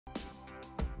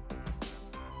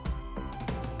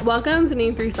Welcome to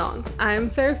Name 3 Songs. I'm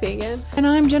Sarah Fagan. And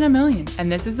I'm Jenna Million.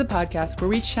 And this is a podcast where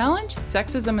we challenge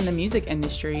sexism in the music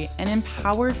industry and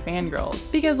empower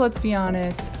fangirls. Because let's be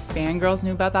honest, fangirls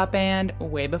knew about that band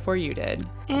way before you did.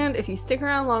 And if you stick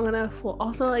around long enough, we'll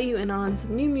also let you in on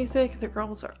some new music the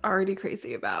girls are already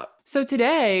crazy about. So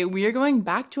today, we are going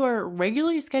back to our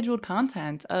regularly scheduled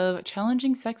content of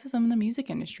challenging sexism in the music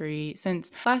industry,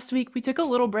 since last week we took a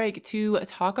little break to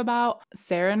talk about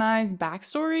Sarah and I's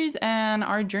backstories and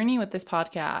our journey with this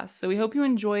podcast. So we hope you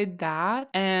enjoyed that.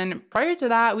 And prior to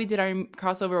that, we did our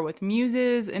crossover with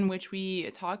Muses, in which we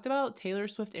talked about Taylor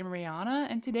Swift and Rihanna,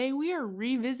 and today we are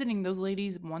revisiting those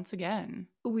ladies once again.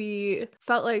 We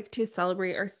felt like to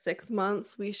celebrate our 6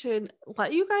 months, we should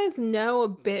let you guys know a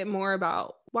bit more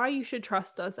about why you should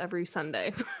trust us every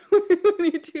Sunday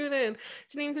when you tune in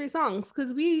to Name 3 Songs,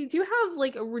 because we do have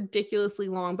like a ridiculously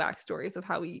long backstories of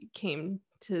how we came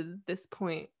to this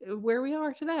point where we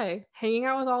are today, hanging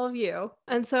out with all of you.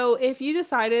 And so if you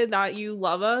decided that you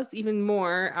love us even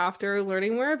more after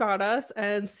learning more about us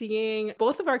and seeing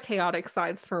both of our chaotic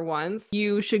sides for once,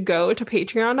 you should go to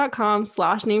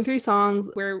patreon.com/name3songs,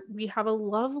 where we have a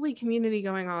lovely community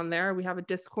going on there. We have a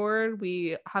Discord.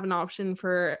 We have an option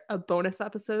for a bonus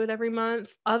episode every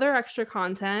month, other extra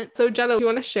content. So Jenna, you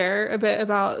want to share a bit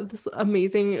about this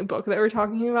amazing book that we're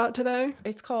talking about today?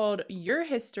 It's called Your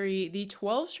History, The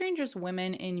 12 Strangest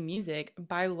Women in Music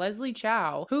by Lesley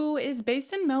Chow, who is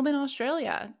based in Melbourne,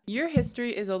 Australia. Your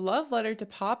History is a love letter to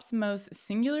pop's most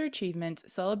singular achievements,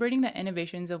 celebrating the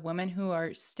innovations of women who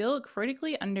are still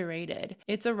critically underrated.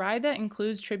 It's a ride that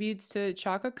includes tributes to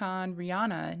Chaka Khan,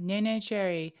 Rihanna, Nene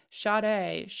Cherry,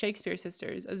 Sade, Shakespeare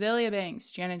Sisters, Azalea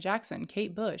Banks, Janet Jackson,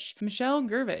 Kate Bush, Michelle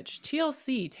Gurvich,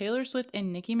 TLC, Taylor Swift,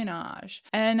 and Nicki Minaj.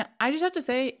 And I just have to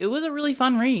say, it was a really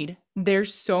fun read.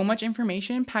 There's so much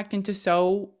information packed into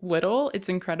so little. It's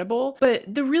incredible. But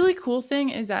the really cool thing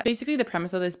is that basically the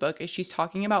premise of this book is she's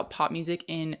talking about pop music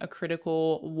in a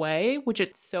critical way, which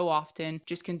it's so often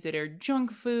just considered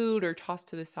junk food or tossed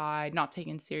to the side, not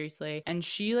taken seriously. And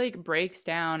she like breaks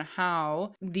down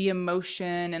how the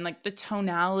emotion and like the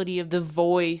tonality of the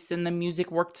voice and the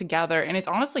music work together. And it's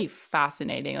honestly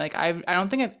fascinating. Like I don't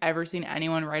think I've ever seen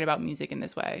anyone write about music in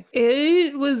this way.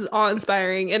 It was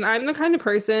awe-inspiring, and I'm the kind of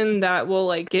person that will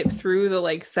like get through the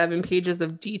like 7 pages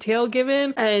of detail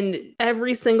given, and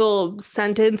every single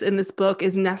sentence in this book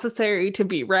is necessary to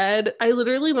be read. I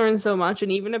literally learned so much,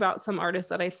 and even about some artists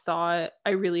that I thought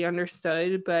I really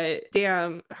understood, but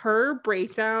damn, her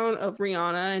breakdown of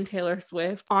Rihanna and Taylor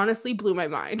Swift honestly blew my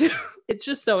mind. It's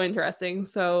just so interesting.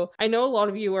 So I know a lot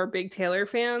of you are big Taylor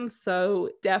fans, so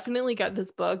definitely get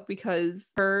this book, because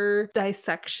her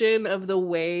dissection of the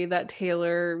way that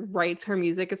Taylor writes her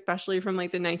music, especially from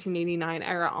like the 1989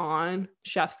 era on,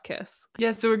 chef's kiss.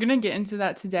 Yeah, so we're going to get into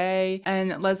that today.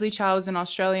 And Lesley Chow is an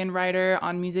Australian writer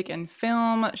on music and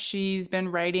film. She's been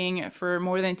writing for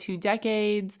more than 2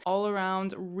 decades, all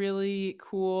around really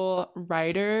cool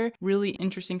writer, really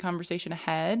interesting conversation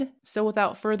ahead. So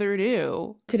without further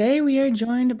ado, today we are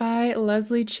joined by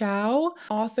Lesley Chow,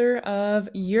 author of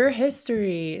Your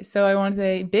History. So I want to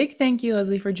say big thank you,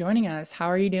 Lesley, for joining us. How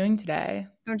are you doing today?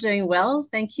 I'm doing well,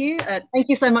 thank you. Thank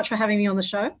you so much for having me on the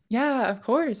show. Yeah, of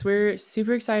course. We're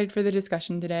super excited for the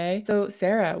discussion today. So,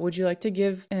 Sarah, would you like to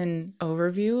give an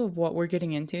overview of what we're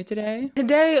getting into today?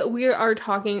 Today, we are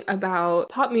talking about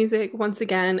pop music once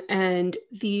again, and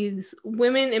these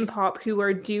women in pop who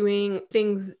are doing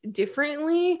things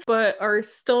differently, but are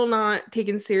still not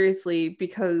taken seriously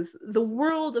because the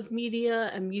world of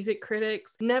media and music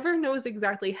critics never knows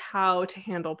exactly how to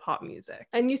handle pop music.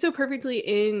 And you so perfectly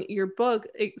in your book,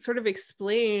 it sort of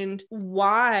explained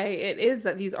why it is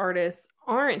that these artists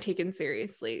aren't taken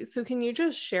seriously. So can you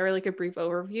just share like a brief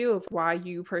overview of why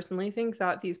you personally think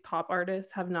that these pop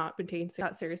artists have not been taken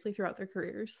that seriously throughout their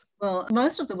careers? Well,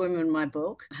 most of the women in my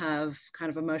book have kind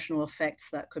of emotional effects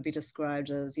that could be described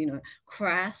as,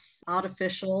 crass,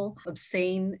 artificial,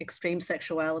 obscene, extreme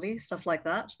sexuality, stuff like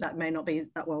that. That may not be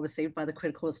that well received by the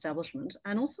critical establishment.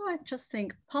 And also, I just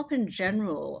think pop in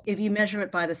general, if you measure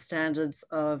it by the standards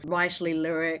of writerly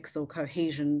lyrics or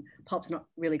cohesion, pop's not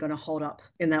really going to hold up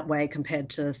in that way compared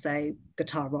to, say,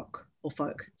 guitar rock or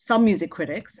folk. Some music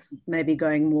critics may be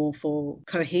going more for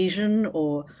cohesion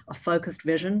or a focused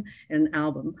vision in an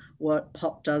album. What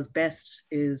pop does best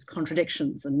is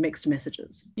contradictions and mixed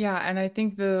messages. Yeah, and I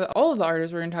think all of the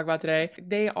artists we're going to talk about today,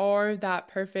 they are that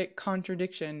perfect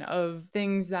contradiction of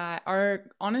things that are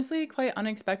honestly quite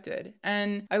unexpected.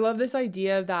 And I love this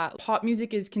idea that pop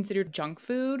music is considered junk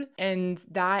food, and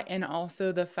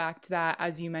also the fact that,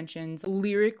 as you mentioned,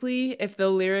 lyrically, if the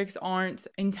lyrics aren't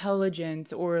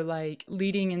intelligent or like like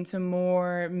leading into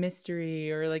more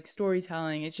mystery or like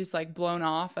storytelling. It's just like blown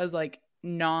off as like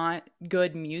not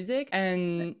good music.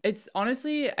 And it's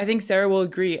honestly, I think Sarah will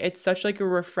agree, it's such like a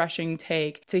refreshing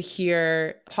take to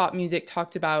hear pop music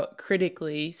talked about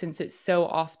critically, since it so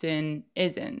often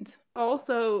isn't.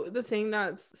 Also, the thing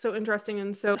that's so interesting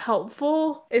and so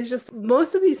helpful is just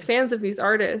most of these fans of these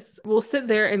artists will sit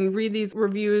there and read these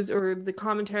reviews or the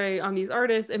commentary on these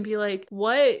artists and be like,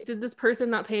 what? Did this person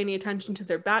not pay any attention to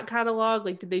their back catalog?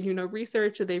 Like, did they do no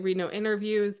research? Did they read no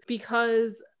interviews?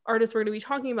 Because artists we're going to be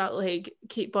talking about, like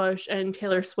Kate Bush and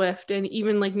Taylor Swift and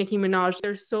even like Nicki Minaj,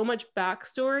 there's so much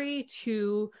backstory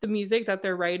to the music that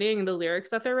they're writing and the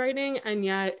lyrics that they're writing. And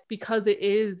yet, because it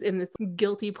is in this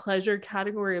guilty pleasure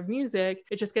category of music,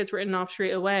 it just gets written off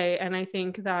straight away. And I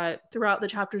think that throughout the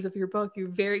chapters of your book, you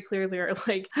very clearly are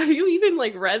like, have you even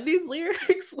like read these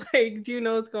lyrics? Like, do you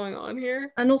know what's going on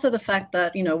here? And also the fact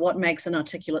that, you know, what makes an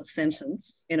articulate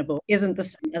sentence in a book isn't the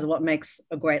same as what makes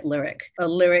a great lyric. A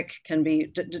lyric can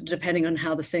be, depending on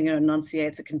how the singer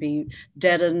enunciates, it can be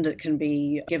deadened, it can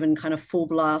be given kind of full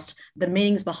blast. The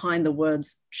meanings behind the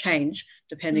words change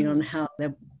depending on how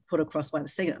they're put across by the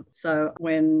singer. So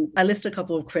when I list a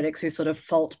couple of critics who sort of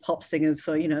fault pop singers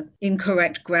for, you know,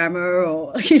 incorrect grammar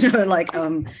or, you know, like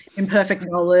imperfect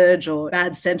knowledge or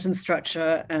bad sentence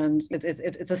structure, and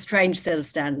it's a strange set of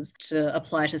standards to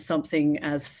apply to something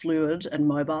as fluid and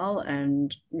mobile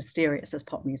and mysterious as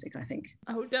pop music, I think.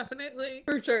 Oh, definitely.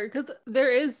 For sure. Because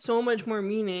there is so much more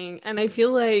meaning. And I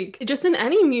feel like just in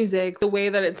any music, the way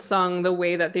that it's sung, the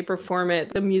way that they perform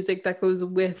it, the music that goes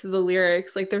with the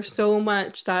lyrics, like there's so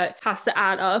much that has to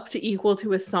add up to equal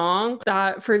to a song,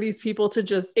 that for these people to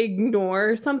just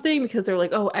ignore something because they're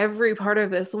like, oh, every part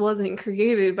of this wasn't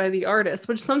created by the artist,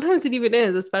 which sometimes it even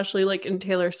is, especially like in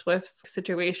Taylor Swift's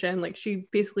situation. Like she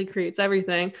basically creates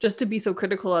everything. Just to be so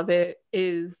critical of it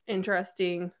is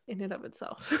interesting in and of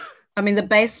itself. I mean, the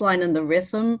bass line and the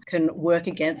rhythm can work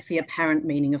against the apparent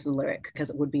meaning of the lyric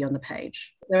because it would be on the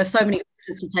page. There are so many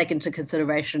to take into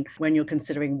consideration when you're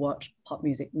considering what pop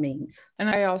music means. And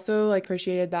I also like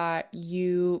appreciated that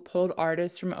you pulled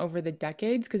artists from over the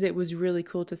decades, because it was really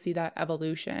cool to see that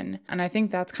evolution. And I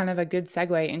think that's kind of a good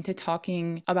segue into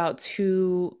talking about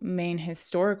two main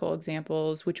historical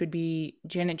examples, which would be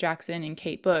Janet Jackson and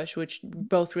Kate Bush, which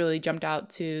both really jumped out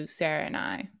to Sarah and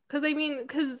I.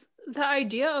 Because the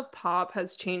idea of pop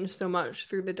has changed so much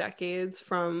through the decades,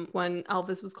 from when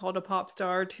Elvis was called a pop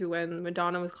star to when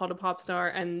Madonna was called a pop star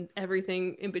and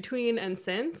everything in between and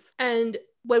since. And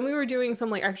when we were doing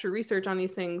some like extra research on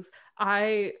these things,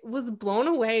 I was blown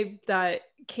away that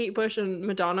Kate Bush and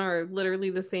Madonna are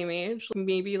literally the same age,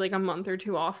 maybe like a month or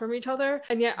two off from each other.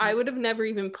 And yet I would have never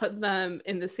even put them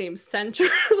in the same century.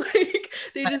 Like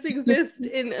they just exist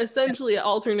in essentially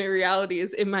alternate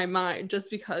realities in my mind, just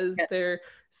because they're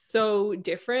so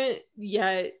different.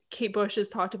 Yet Kate Bush is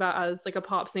talked about as like a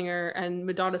pop singer and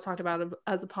Madonna's talked about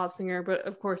as a pop singer, but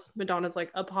of course Madonna's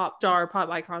like a pop star, pop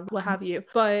icon, what have you.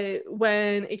 But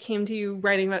when it came to you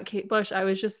writing about Kate Bush, I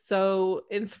was just so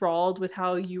enthralled with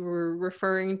how you were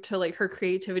referring to like her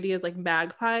creativity as like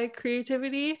magpie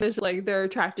creativity. It's like they're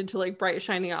attracted to like bright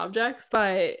shiny objects,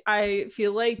 but I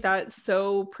feel like that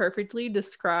so perfectly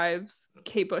describes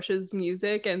Kate Bush's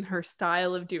music and her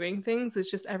style of doing things.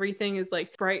 It's just everything is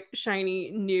like bright,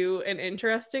 shiny, new, and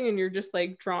interesting, and you're just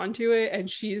like drawn to it, and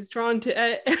she's drawn to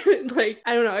it. And like,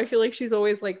 I don't know, I feel like she's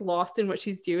always like lost in what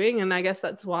she's doing. And I guess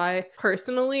that's why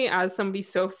personally, as somebody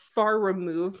so far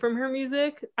removed from her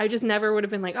music, I just never would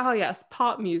have been like, oh yes,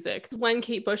 pop music. When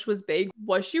Kate Bush was big,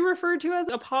 was she referred to as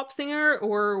a pop singer,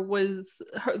 or was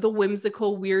the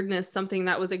whimsical weirdness something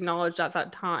that was acknowledged at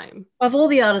that time? Of all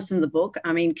the artists in the book,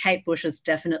 I mean, Kate Bush is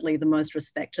definitely the most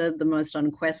respected, the most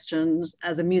unquestioned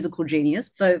as a musical genius.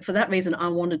 So for that reason, I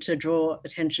wanted to draw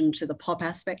attention to the pop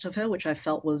aspect of her, which I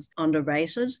felt was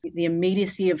underrated. The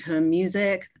immediacy of her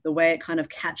music, the way it kind of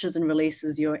catches and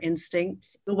releases your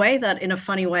instincts, the way that, in a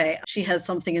funny way, she has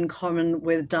something in common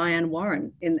with Diane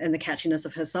Warren in the catchiness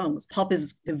of her songs. Pop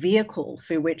is the vehicle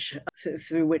through which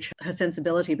her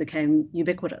sensibility became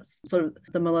ubiquitous. Sort of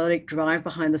the melodic drive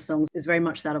behind the songs is very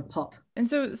much that of pop. And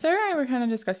so Sarah and I were kind of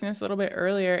discussing this a little bit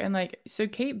earlier, and like, so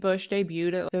Kate Bush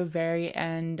debuted at the very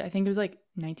end, I think it was like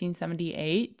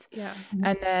 1978. Yeah.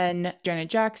 And then Janet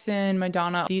Jackson,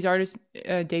 Madonna, these artists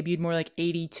debuted more like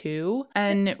 82.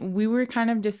 And we were kind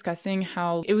of discussing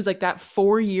how it was like that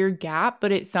 4-year gap,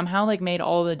 but it somehow like made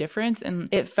all the difference. And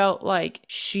it felt like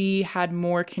she had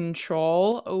more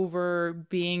control over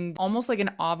being almost like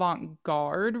an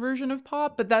avant-garde version of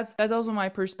pop. But that's also my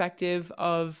perspective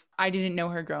of, I didn't know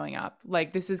her growing up.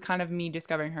 Like, this is kind of me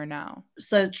discovering her now.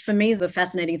 So for me, the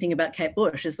fascinating thing about Kate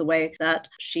Bush is the way that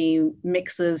she mixed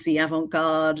mixes the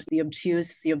avant-garde, the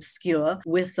obtuse, the obscure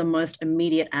with the most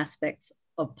immediate aspects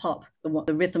of pop,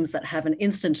 the rhythms that have an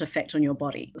instant effect on your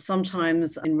body.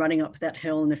 Sometimes in Running Up That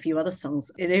Hill and a few other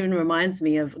songs, it even reminds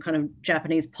me of kind of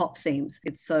Japanese pop themes.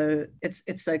 It's so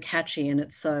catchy and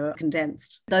it's so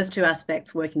condensed. Those two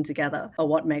aspects working together are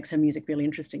what makes her music really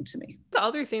interesting to me. The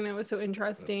other thing that was so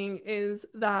interesting is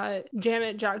that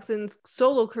Janet Jackson's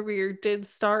solo career did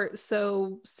start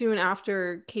so soon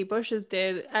after Kate Bush's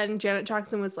did, and Janet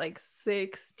Jackson was like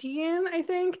 16, I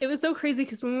think. It was so crazy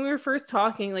because when we were first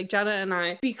talking, like Janet and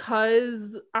I,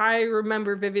 because I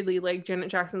remember vividly like Janet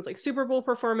Jackson's like Super Bowl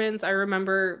performance. I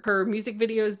remember her music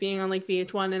videos being on like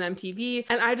VH1 and MTV.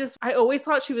 And I always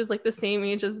thought she was like the same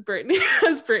age as Britney,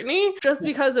 just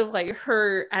because of like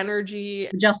her energy.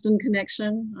 The Justin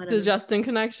connection. Justin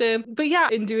connection. But yeah,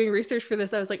 in doing research for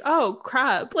this, I was like, oh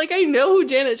crap. Like I know who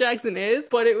Janet Jackson is,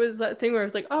 but it was that thing where I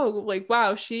was like, oh, like,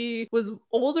 wow, she was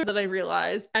older than I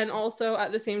realized. And also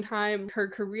at the same time, her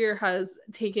career has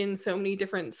taken so many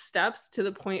different steps to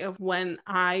the point of when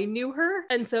I knew her.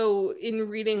 And so in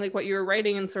reading like what you were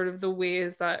writing and sort of the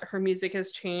ways that her music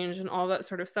has changed and all that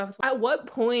sort of stuff, at what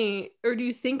point, or do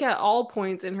you think at all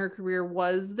points in her career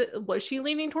was she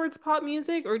leaning towards pop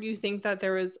music, or do you think that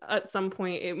there was at some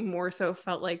point it more so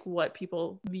felt like what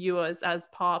people view as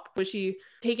pop? Was she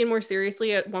taken more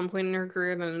seriously at one point in her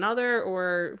career than another,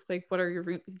 or like what are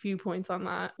your viewpoints on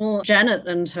that? Well, Janet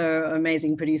and her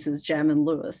amazing producers Jam and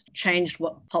Lewis changed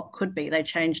what pop could be. They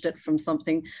changed it from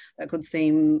something that could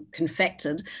seem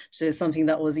confected to something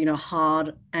that was,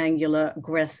 hard, angular,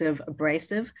 aggressive,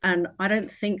 abrasive. And I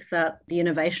don't think that the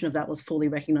innovation of that was fully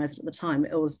recognized at the time.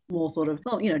 It was more sort of,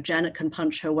 well, Janet can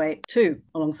punch her weight too,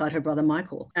 alongside her brother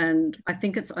Michael. And I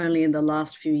think it's only in the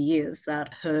last few years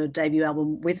that her debut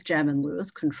album with Jam and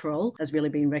Lewis, Control, has really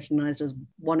been recognized as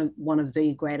one of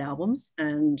the great albums.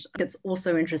 And it's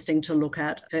also interesting to look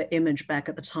at her image back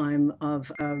at the time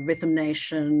of Rhythm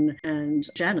Nation and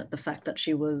Janet, the fact that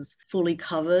she was fully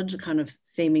covered, kind of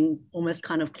seeming almost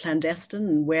kind of clandestine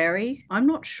and wary. I'm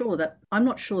not sure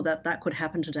that could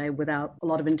happen today without a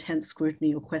lot of intense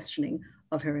scrutiny or questioning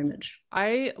of her image.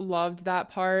 I loved that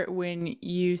part when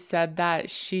you said that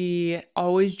she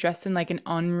always dressed in like an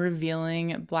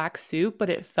unrevealing black suit, but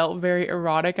it felt very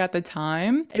erotic at the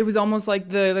time. It was almost like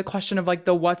the question of like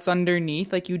the what's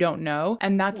underneath, like you don't know.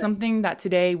 And that's something that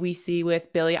today we see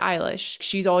with Billie Eilish.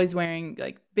 She's always wearing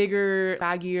like bigger,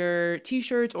 baggier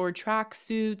t-shirts or track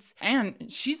suits. And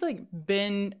she's like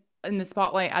been in the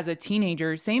spotlight as a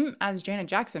teenager, same as Janet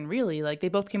Jackson, really. Like they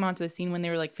both came onto the scene when they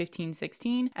were like 15,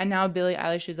 16, and now Billie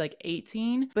Eilish is like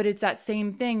 18. But it's that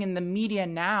same thing, and the media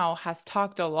now has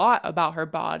talked a lot about her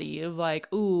body of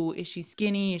like, ooh, is she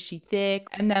skinny? Is she thick?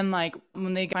 And then like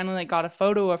when they finally like got a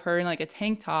photo of her in like a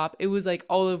tank top, it was like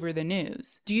all over the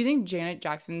news. Do you think Janet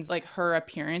Jackson's like her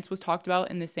appearance was talked about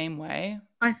in the same way?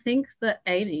 I think the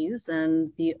 80s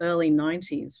and the early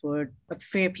 90s were a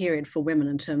fair period for women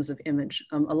in terms of image,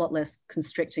 a lot less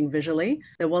constricting visually.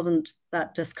 There wasn't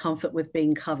that discomfort with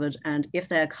being covered, and if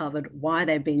they're covered, why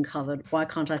they're being covered, why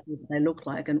can't I see what they look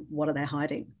like, and what are they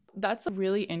hiding? That's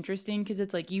really interesting because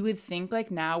it's like you would think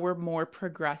like now we're more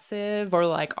progressive or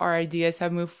like our ideas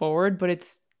have moved forward, but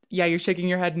it's yeah, you're shaking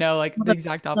your head no, like the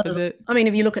exact opposite. I mean,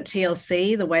 if you look at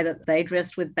TLC, the way that they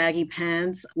dressed with baggy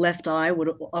pants, Left Eye would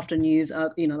often use,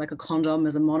 like a condom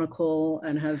as a monocle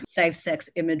and have safe sex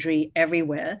imagery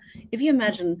everywhere. If you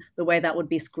imagine the way that would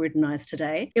be scrutinized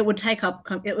today, it would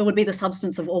be the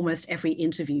substance of almost every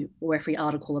interview or every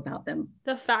article about them.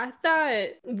 The fact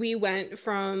that we went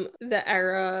from the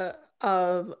era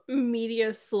of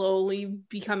media slowly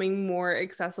becoming more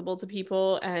accessible to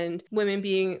people and women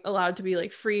being allowed to be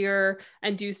like freer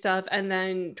and do stuff, and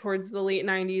then towards the late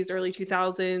 90s, early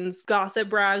 2000s,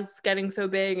 gossip rags getting so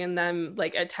big and them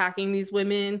like attacking these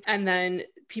women, and then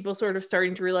people sort of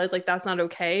starting to realize like that's not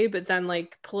okay, but then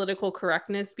like political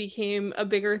correctness became a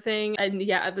bigger thing. And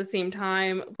yeah, at the same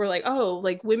time we're like, oh,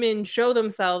 like women show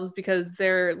themselves because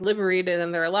they're liberated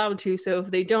and they're allowed to, so if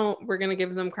they don't, we're gonna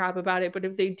give them crap about it, but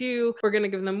if they do, we're gonna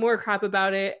give them more crap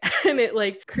about it. And it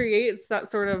like creates that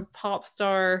sort of pop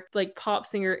star, like pop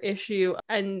singer issue.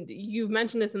 And you've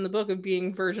mentioned this in the book of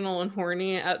being virginal and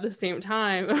horny at the same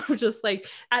time, of just like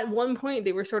at one point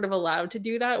they were sort of allowed to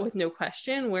do that with no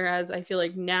question, whereas I feel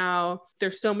like now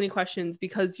there's so many questions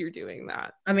because you're doing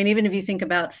that. I mean, even if you think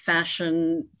about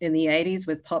fashion in the 80s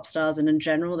with pop stars and in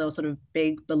general, there were sort of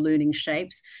big ballooning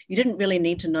shapes. You didn't really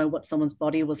need to know what someone's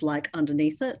body was like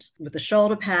underneath it with the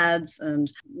shoulder pads.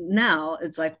 And now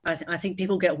it's like, I think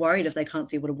people get worried if they can't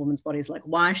see what a woman's body is like.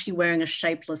 Why is she wearing a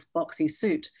shapeless boxy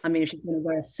suit? I mean, if she's going to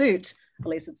wear a suit, At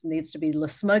least it needs to be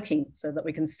less smoking so that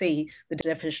we can see the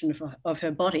definition of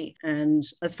her body. And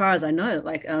as far as I know,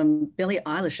 like Billie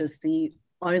Eilish is the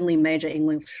only major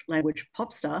English language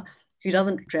pop star who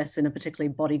doesn't dress in a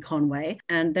particularly bodycon way.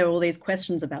 And there are all these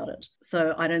questions about it.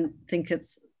 So I don't think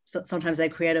sometimes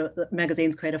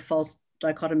magazines create a false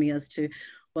dichotomy as to,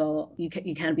 well, you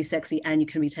can be sexy and you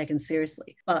can be taken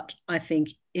seriously. But I think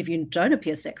if you don't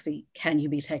appear sexy, can you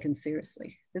be taken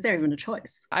seriously? Is there even a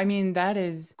choice? I mean, that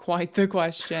is quite the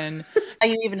question. Are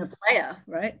you even a player,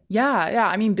 right? Yeah.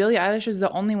 I mean, Billie Eilish is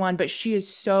the only one, but she is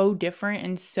so different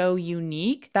and so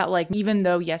unique that, like, even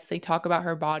though, yes, they talk about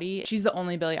her body, she's the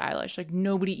only Billie Eilish. Like,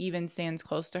 nobody even stands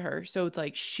close to her. So it's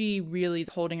like she really is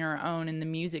holding her own in the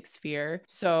music sphere.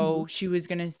 So she was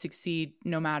going to succeed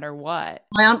no matter what.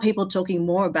 Why aren't people talking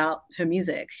more about her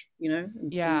music,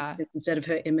 Yeah. instead of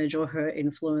her image or her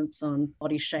influence on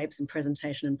body shapes and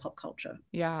presentation in pop culture?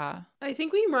 Yeah. I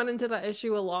think we run into that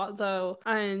issue a lot though,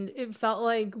 and it felt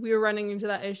like we were running into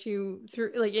that issue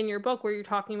through, like, in your book where you're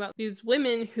talking about these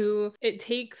women who it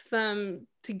takes them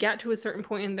to get to a certain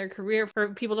point in their career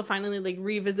for people to finally like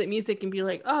revisit music and be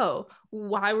like, oh,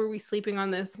 why were we sleeping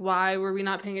on this? Why were we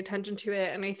not paying attention to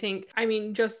it? And I think, I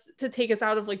mean, just to take us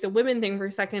out of like the women thing for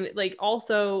a second, like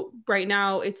also right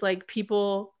now it's like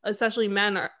people, especially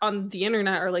men on the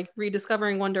internet, are like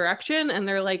rediscovering One Direction, and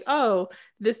they're like, oh,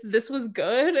 this was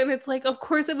good. And it's like, of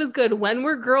course it was good. When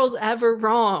were girls ever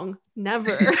wrong?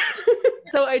 Never.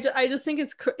 So I just think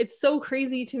it's so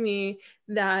crazy to me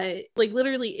that, like,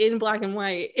 literally in black and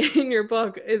white in your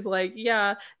book is like,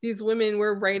 yeah, these women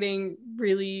were writing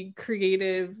really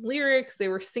creative lyrics, they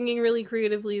were singing really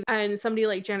creatively, and somebody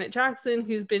like Janet Jackson,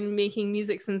 who's been making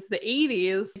music since the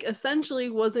 80s, like, essentially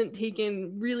wasn't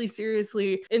taken really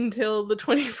seriously until the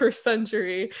 21st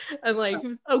century, and like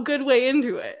a good way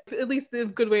into it, at least a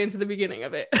good way into the beginning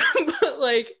of it. But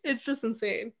like, it's just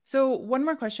insane. So one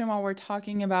more question while we're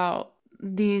talking about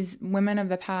these women of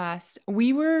the past.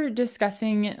 We were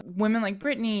discussing women like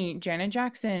Britney, Janet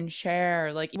Jackson,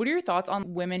 Cher. Like, what are your thoughts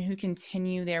on women who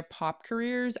continue their pop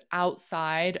careers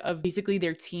outside of basically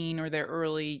their teen or their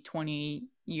early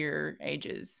 20-year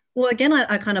ages? Well, again,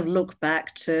 I kind of look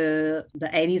back to the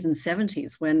 80s and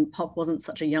 70s when pop wasn't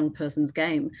such a young person's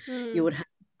game. You would have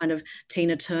kind of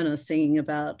Tina Turner singing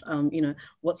about,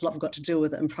 what's love got to do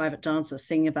with it, and Private Dancer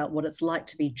singing about what it's like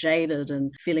to be jaded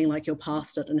and feeling like you're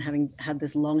past it and having had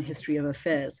this long history of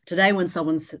affairs. Today, when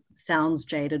someone sounds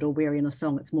jaded or weary in a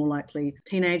song, it's more likely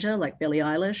teenager like Billie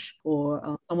Eilish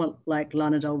or someone like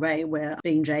Lana Del Rey, where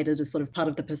being jaded is sort of part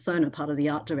of the persona, part of the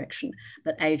art direction.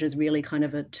 But age is really kind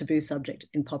of a taboo subject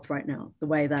in pop right now, the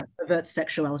way that overt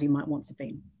sexuality might once have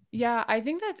been. Yeah, I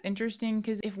think that's interesting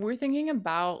because if we're thinking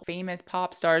about famous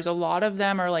pop stars, a lot of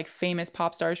them are like famous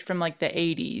pop stars from like the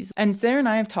 80s. And Sarah and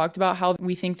I have talked about how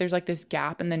we think there's like this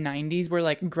gap in the 90s where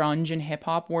like grunge and hip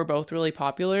hop were both really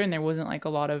popular and there wasn't like a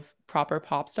lot of proper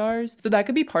pop stars. So that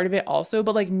could be part of it also,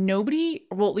 but like nobody,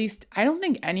 well, at least I don't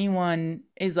think anyone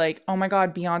is like, oh my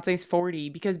God, Beyonce's 40,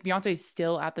 because Beyonce's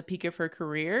still at the peak of her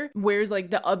career. Whereas like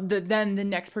then the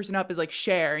next person up is like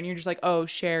Cher, and you're just like, oh,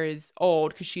 Cher is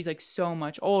old because she's like so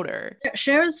much older.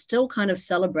 Cher is still kind of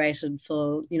celebrated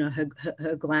for,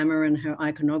 her glamour and her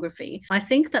iconography. I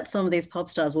think that some of these pop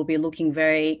stars will be looking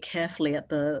very carefully at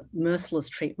the merciless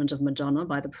treatment of Madonna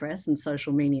by the press and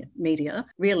social media,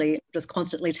 really just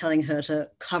constantly telling her to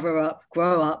cover up,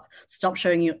 grow up, stop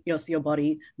showing your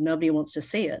body, nobody wants to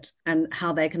see it, and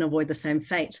how they can avoid the same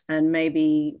fate. And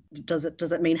maybe does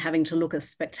it mean having to look as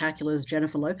spectacular as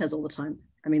Jennifer Lopez all the time?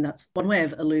 I mean, that's one way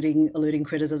of eluding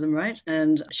criticism, right?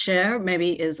 And Cher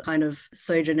maybe is kind of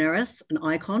sui generis, an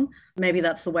icon. Maybe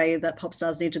that's the way that pop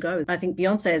stars need to go. I think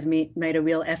Beyonce has made a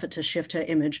real effort to shift her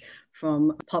image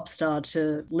from pop star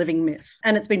to living myth.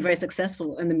 And it's been very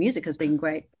successful, and the music has been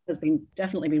great, has been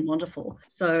definitely been wonderful.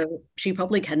 So she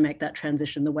probably can make that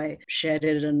transition the way Cher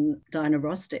did and Diana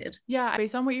Ross did. Yeah,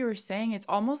 based on what you were saying, it's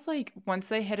almost like once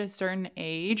they hit a certain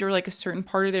age or like a certain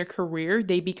part of their career,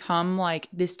 they become like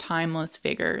this timeless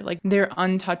figure. Like they're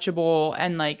untouchable,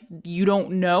 and like you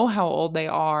don't know how old they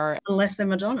are. Unless they're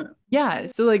Madonna. Yeah.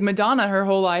 So like Madonna, her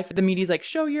whole life, the media's like,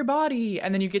 show your body.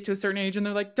 And then you get to a certain age and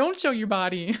they're like, don't show your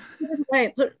body.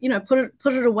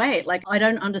 Put it away. Like, I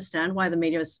don't understand why the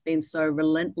media has been so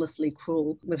relentlessly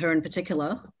cruel with her in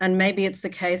particular. And maybe it's the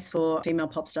case for female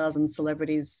pop stars and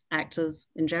celebrities, actors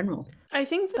in general. I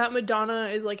think that Madonna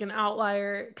is like an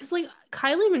outlier because like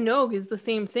Kylie Minogue is the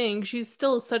same thing. She's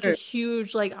still such a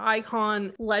huge like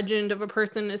icon legend of a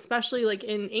person, especially like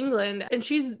in England. And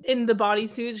she's in the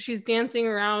bodysuits, she's dancing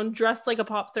around dressed like a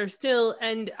pop star still.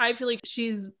 And I feel like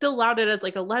she's still lauded as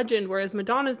like a legend, whereas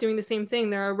Madonna's doing the same thing.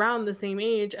 They're around the same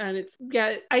age. And it's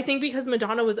yet I think because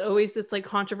Madonna was always this like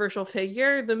controversial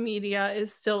figure, the media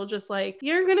is still just like,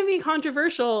 you're gonna be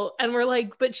controversial. And we're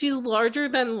like, but she's larger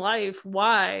than life.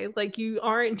 Why? Like you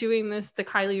aren't doing this to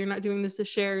Kylie, you're not doing this to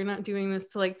Cher, you're not doing this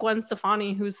to like Gwen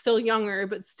Stefani, who's still younger,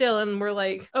 but still. And we're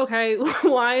like, okay,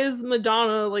 why is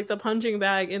Madonna like the punching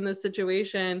bag in this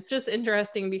situation? Just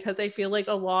interesting because I feel like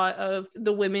a lot of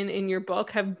the women in your book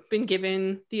have been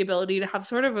given the ability to have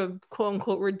sort of a quote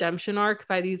unquote redemption arc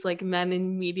by these like men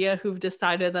in media who've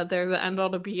decided that they're the end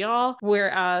all to be all.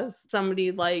 Whereas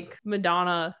somebody like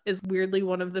Madonna is weirdly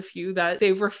one of the few that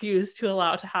they've refused to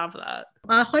allow to have that.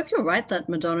 I hope you're right that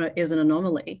Madonna is an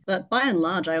anomaly, but by and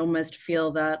large, I almost feel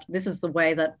that this is the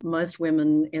way that most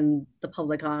women in the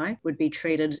public eye would be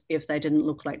treated if they didn't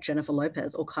look like Jennifer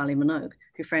Lopez or Kylie Minogue,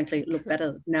 who frankly look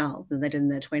better now than they did in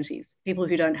their 20s. People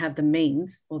who don't have the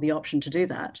means or the option to do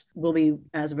that will be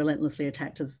as relentlessly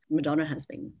attacked as Madonna has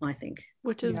been, I think.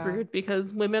 Which is rude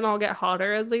because women all get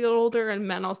hotter as they get older and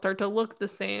men all start to look the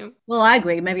same. Well, I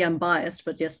agree. Maybe I'm biased,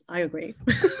 but yes, I agree.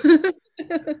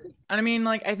 And I mean,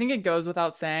 like, I think it goes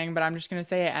without saying, but I'm just going to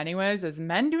say it anyways, as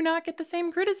men do not get the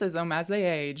same criticism as they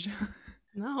age.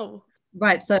 No.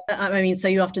 Right. So, I mean, so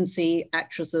you often see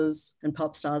actresses and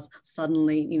pop stars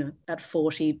suddenly, at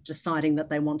 40 deciding that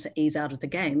they want to ease out of the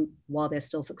game while they're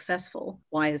still successful.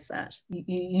 Why is that?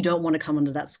 You don't want to come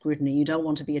under that scrutiny. You don't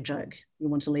want to be a joke. You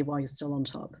want to leave while you're still on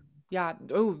top. Yeah.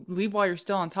 Oh, leave while you're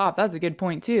still on top. That's a good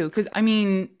point, too. Because, I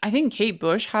mean, I think Kate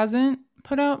Bush hasn't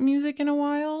put out music in a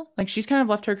while. Like she's kind of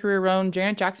left her career alone.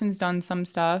 Janet Jackson's done some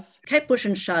stuff. Kate Bush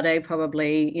and Sade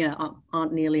probably,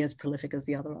 aren't nearly as prolific as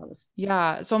the other artists.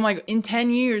 Yeah. So I'm like, in 10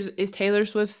 years, is Taylor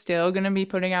Swift still going to be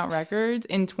putting out records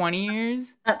in 20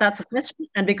 years? That's a question.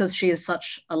 And because she is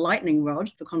such a lightning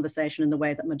rod for conversation in the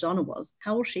way that Madonna was,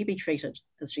 how will she be treated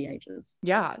as she ages?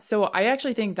 Yeah. So I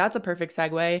actually think that's a perfect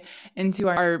segue into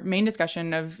our main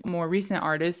discussion of more recent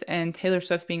artists and Taylor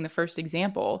Swift being the first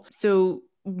example. So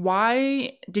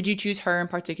why did you choose her in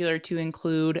particular to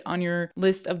include on your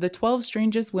list of the 12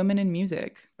 strangest women in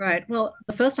music? Right. Well,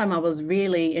 the first time I was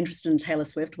really interested in Taylor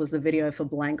Swift was the video for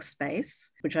Blank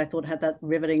Space, which I thought had that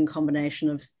riveting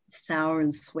combination of sour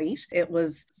and sweet. It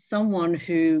was someone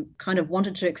who kind of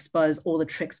wanted to expose all the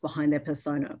tricks behind their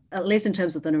persona, at least in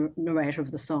terms of the narrator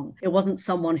of the song. It wasn't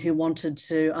someone who wanted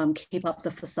to keep up the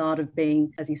facade of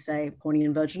being, as you say, horny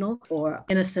and virginal or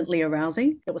innocently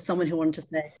arousing. It was someone who wanted to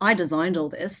say, I designed all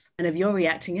this, and if you're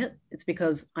reacting it, it's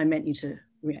because I meant you to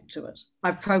react to it.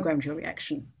 I've programmed your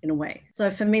reaction in a way. So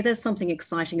for me, there's something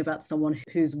exciting about someone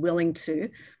who's willing to,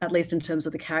 at least in terms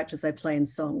of the characters they play in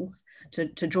songs, to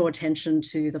draw attention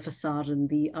to the facade and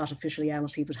the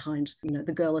artificiality behind,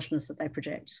 the girlishness that they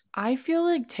project. I feel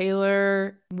like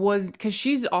Taylor was, because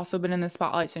she's also been in the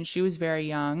spotlight since she was very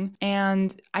young,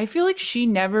 and I feel like she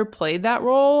never played that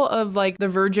role of like the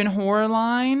virgin whore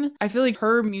line. I feel like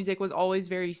her music was always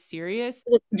very serious.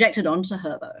 It was projected onto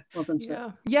her though, wasn't it?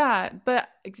 Yeah, but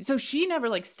so she never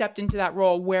like stepped into that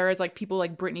role, whereas like people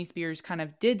like Britney Spears kind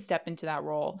of did step into that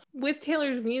role. With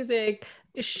Taylor's music,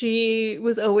 she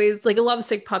was always like a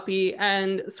lovesick puppy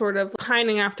and sort of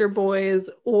pining after boys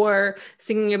or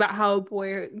singing about how a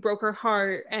boy broke her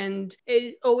heart. And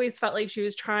it always felt like she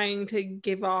was trying to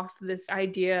give off this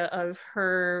idea of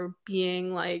her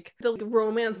being like the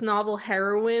romance novel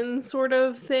heroine sort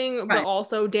of thing, right, but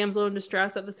also damsel in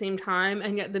distress at the same time.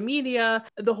 And yet the media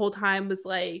the whole time was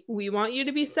like, we want you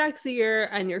to be sexier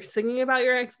and you're singing about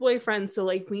your ex-boyfriend. So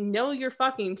like, we know you're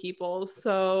fucking people.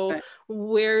 So right,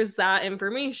 where's that information?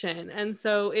 And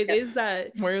so it is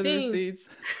that where are the receipts?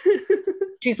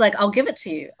 She's like, I'll give it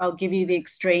to you. I'll give you the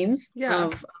extremes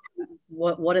of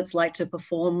what it's like to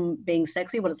perform being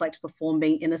sexy, what it's like to perform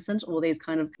being innocent, all these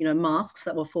kind of, masks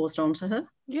that were forced onto her.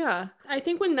 Yeah. I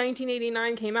think when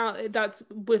 1989 came out, that's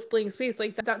with Blank Space,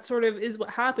 like that sort of is what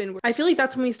happened. I feel like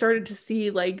that's when we started to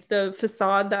see like the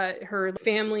facade that her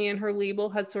family and her label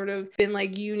had sort of been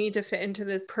like, you need to fit into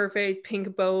this perfect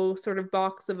pink bow sort of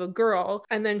box of a girl.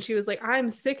 And then she was like, I'm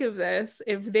sick of this.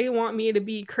 If they want me to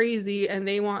be crazy and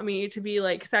they want me to be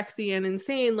like sexy and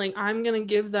insane, like I'm going to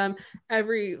give them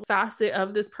every facet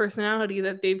of this personality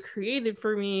that they've created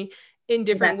for me in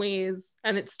different ways.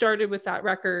 And it started with that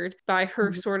record by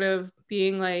her sort of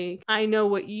being like, I know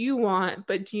what you want,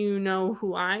 but do you know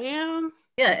who I am?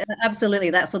 Yeah, absolutely.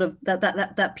 That sort of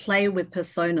that play with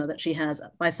persona that she has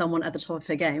by someone at the top of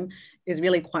her game is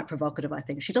really quite provocative, I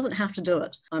think. She doesn't have to do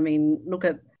it. I mean, look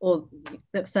at all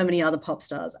so many other pop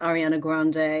stars, Ariana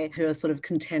Grande, who are sort of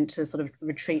content to sort of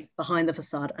retreat behind the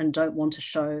facade and don't want to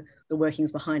show the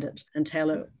workings behind it. And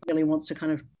Taylor really wants to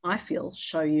kind of, I feel,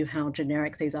 show you how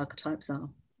generic these archetypes are.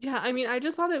 Yeah, I mean, I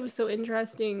just thought it was so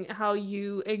interesting how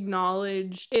you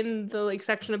acknowledged in the like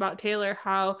section about Taylor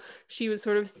how she would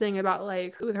sort of sing about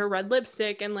like with her red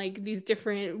lipstick and like these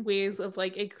different ways of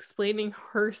like explaining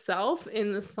herself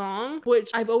in the song, which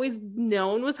I've always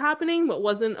known was happening, but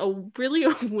wasn't really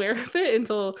aware of it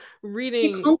until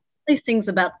reading. She constantly sings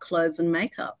about clothes and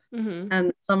makeup. Mm-hmm.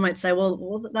 And some might say,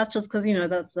 well, that's just because,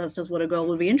 that's just what a girl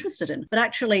would be interested in. But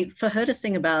actually, for her to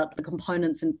sing about the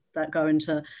components that go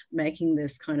into making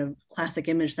this kind of classic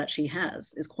image that she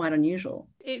has is quite unusual.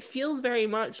 It feels very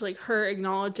much like her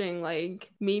acknowledging,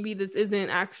 like, maybe this isn't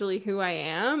actually who I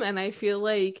am. And I feel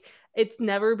like it's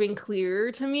never been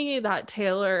clear to me that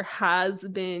Taylor has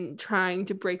been trying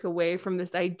to break away from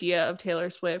this idea of Taylor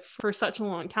Swift for such a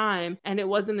long time. And it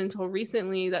wasn't until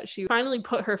recently that she finally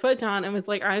put her foot down and was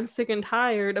like, I'm sick and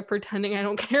tired of pretending I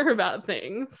don't care about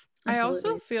things. Absolutely.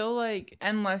 I also feel like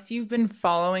unless you've been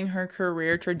following her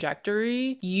career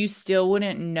trajectory, you still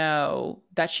wouldn't know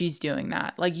that she's doing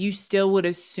that. Like you still would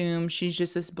assume she's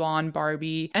just this blonde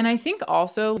Barbie. And I think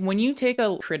also when you take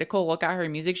a critical look at her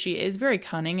music, she is very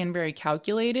cunning and very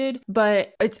calculated,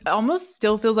 but it almost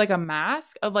still feels like a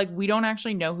mask of like, we don't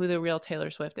actually know who the real Taylor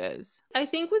Swift is. I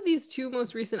think with these two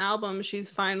most recent albums,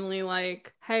 she's finally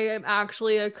like, hey, I'm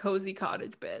actually a cozy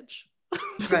cottage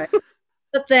bitch. Right.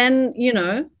 But then,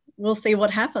 we'll see what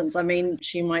happens. I mean,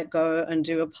 she might go and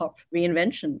do a pop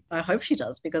reinvention. I hope she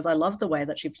does, because I love the way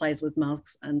that she plays with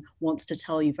masks and wants to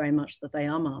tell you very much that they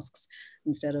are masks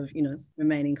instead of,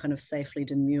 remaining kind of safely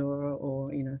demure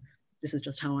or, this is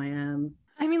just how I am.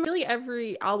 I mean, really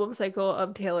every album cycle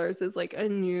of Taylor's is like a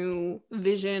new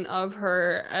vision of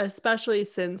her, especially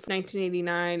since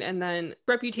 1989. And then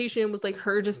Reputation was like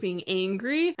her just being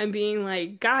angry and being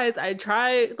like, guys, I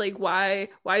tried, like, why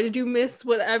did you miss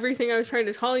what everything I was trying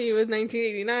to tell you with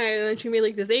 1989? And then she made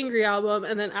like this angry album.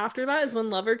 And then after that is when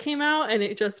Lover came out, and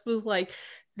it just was like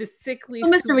this sickly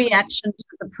almost a reaction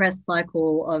to the press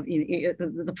cycle of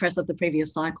the press of the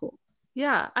previous cycle.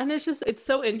 Yeah, and it's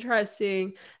so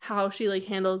interesting how she like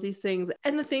handles these things.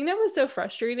 And the thing that was so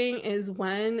frustrating is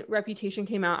when Reputation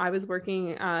came out, I was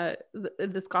working at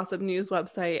this gossip news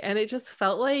website, and it just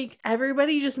felt like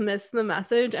everybody just missed the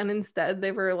message, and instead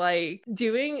they were like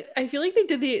I feel like they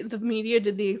did the media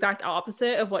did the exact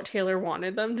opposite of what Taylor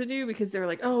wanted them to do, because they were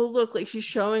like, oh, look, like she's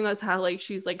showing us how like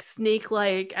she's like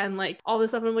snake-like and like all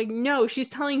this stuff. And I'm like, no, she's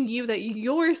telling you that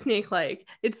you're snake-like.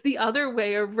 It's the other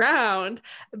way around.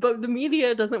 But the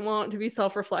media doesn't want to be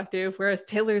self-reflective, whereas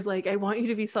Taylor's like, I want you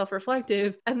to be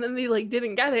self-reflective. And then they like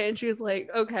didn't get it, and she was like,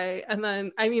 okay. And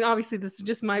then, I mean, obviously this is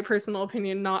just my personal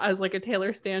opinion, not as like a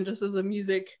Taylor stan, just as a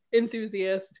music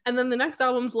enthusiast. And then the next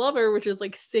album's Lover, which is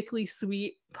like sickly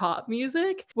sweet pop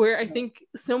music, where I think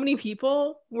so many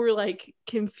people were like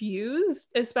confused,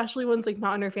 especially ones like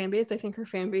not in her fan base. I think her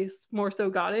fan base more so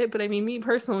got it, but I mean, me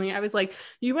personally, I was like,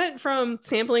 you went from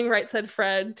sampling Right Said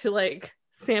Fred to like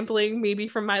sampling maybe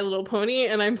from My Little Pony,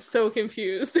 and I'm so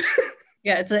confused.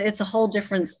 Yeah, it's a whole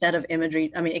different set of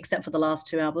imagery. I mean, except for the last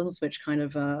two albums, which kind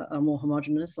of are more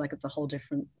homogenous. Like it's a whole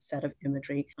different set of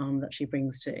imagery that she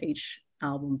brings to each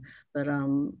album. But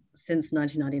since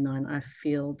 1999, I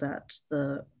feel that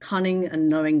the cunning and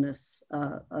knowingness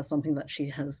are something that she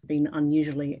has been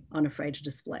unusually unafraid to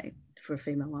display for a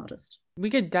female artist.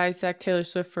 We could dissect Taylor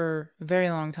Swift for a very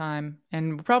long time,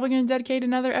 and we're probably going to dedicate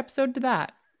another episode to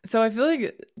that. So I feel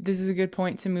like this is a good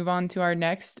point to move on to our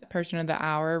next person of the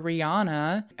hour,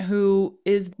 Rihanna, who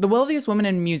is the wealthiest woman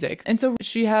in music. And so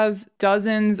she has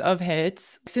dozens of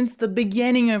hits since the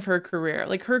beginning of her career.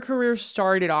 Like her career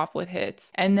started off with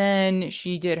hits, and then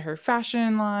she did her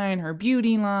fashion line, her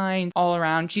beauty line, all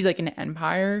around. She's like an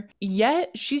empire, yet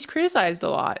she's criticized a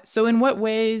lot. So in what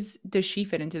ways does she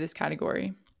fit into this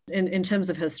category? In terms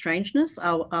of her strangeness,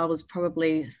 I was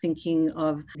probably thinking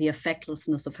of the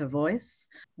effectlessness of her voice.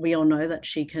 We all know that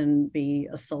she can be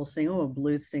a soul singer or a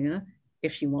blues singer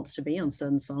if she wants to be on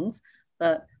certain songs.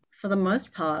 But for the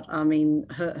most part, I mean,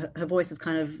 her voice is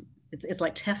kind of, it's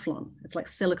like Teflon. It's like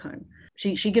silicone.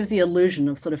 She gives the illusion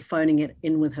of sort of phoning it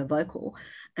in with her vocal.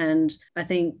 And I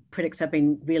think critics have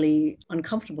been really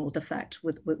uncomfortable with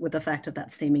the fact of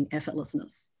that seeming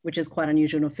effortlessness, which is quite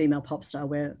unusual in a female pop star,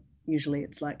 where usually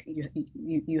it's like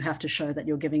you have to show that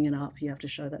you're giving it up. You have to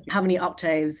show that how many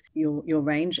octaves your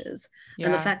range is. Yeah.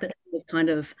 And the fact that it was kind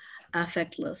of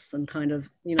affectless and kind of,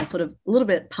 sort of a little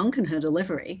bit punk in her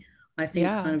delivery, I think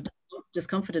kind of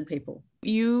discomforted people.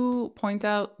 You point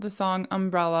out the song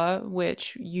Umbrella,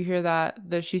 which you hear that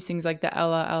she sings like the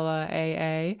Ella Ella A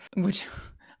A, which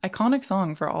iconic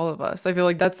song for all of us. I feel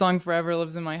like that song forever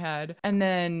lives in my head. And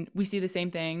then we see the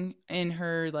same thing in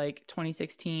her like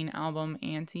 2016 album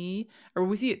Auntie, or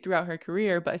we see it throughout her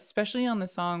career, but especially on the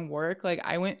song Work. Like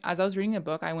as I was reading the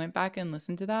book, I went back and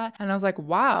listened to that and I was like,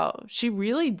 wow, she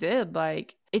really did.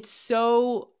 Like it's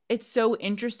so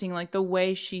interesting, like the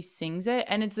way she sings it,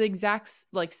 and it's the exact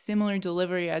like similar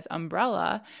delivery as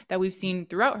Umbrella that we've seen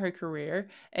throughout her career,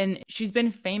 and she's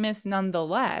been famous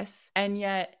nonetheless, and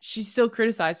yet she's still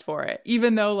criticized for it,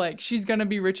 even though like she's gonna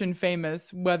be rich and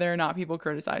famous whether or not people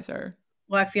criticize her.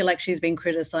 Well, I feel like she's been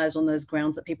criticized on those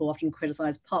grounds that people often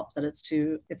criticize pop, that it's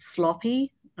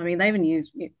sloppy. I mean, they even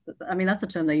use, I mean, that's a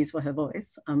term they use for her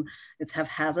voice. It's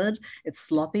haphazard, it's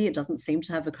sloppy, it doesn't seem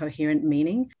to have a coherent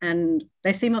meaning. And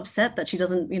they seem upset that she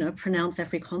doesn't, pronounce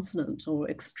every consonant or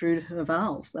extrude her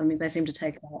vowels. I mean, they seem to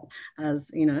take that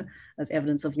as, as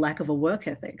evidence of lack of a work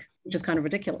ethic, which is kind of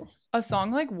ridiculous. A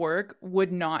song like Work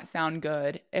would not sound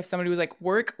good if somebody was like,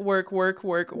 work, work, work,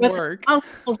 work, work. I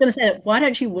was going to say, why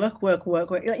don't you work, work,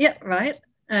 work, work? Yeah, right.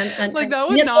 And like that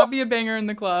would not be a banger in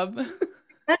the club.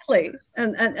 Exactly.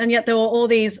 And yet there were all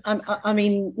these, I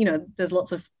mean, there's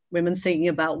lots of women singing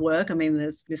about work. I mean,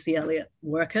 there's Missy Elliott,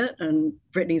 Work It, and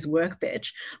Britney's Work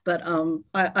Bitch. But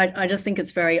I just think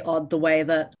it's very odd the way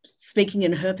that speaking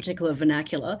in her particular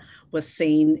vernacular was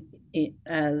seen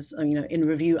as, in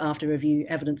review after review,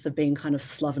 evidence of being kind of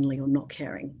slovenly or not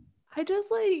caring. I just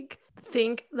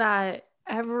think that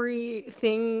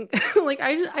everything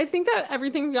I think that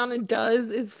everything Rihanna does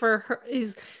is for her,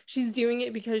 is she's doing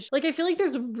it because I feel like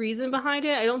there's a reason behind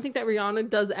it. I don't think that Rihanna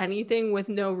does anything with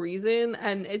no reason,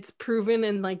 and it's proven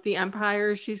in the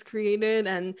empire she's created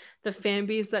and the fan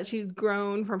base that she's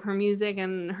grown from her music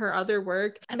and her other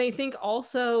work. And I think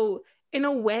also, in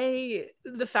a way,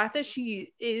 the fact that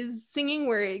she is singing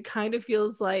where it kind of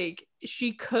feels like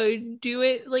she could do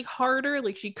it harder,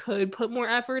 she could put more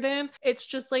effort in. It's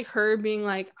just her being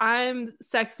like, I'm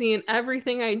sexy in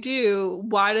everything I do.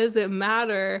 Why does it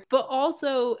matter? But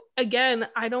also, again,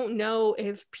 I don't know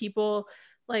if people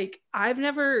I've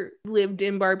never lived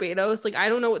in Barbados. I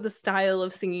don't know what the style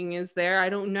of singing is there. I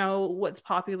don't know what's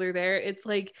popular there. It's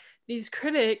these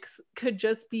critics could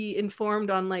just be informed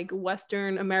on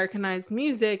Western Americanized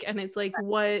music, and it's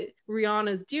what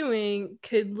Rihanna's doing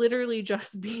could literally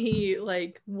just be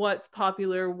what's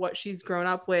popular, what she's grown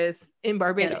up with in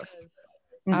Barbados. Yes.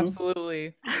 Mm-hmm.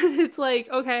 Absolutely. It's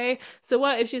okay, so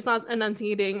what if she's not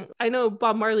enunciating? I know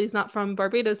Bob Marley's not from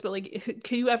Barbados, but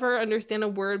could you ever understand a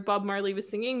word Bob Marley was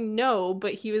singing? No,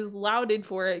 but he was lauded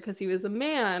for it because he was a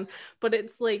man. But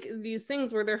it's these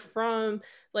things where they're from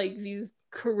these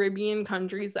Caribbean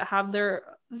countries that have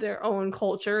their own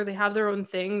culture, they have their own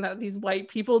thing that these white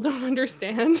people don't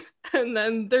understand, and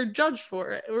then they're judged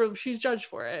for it, or she's judged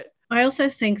for it. I also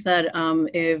think that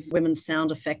if women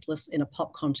sound effectless in a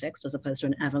pop context as opposed to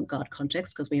an avant-garde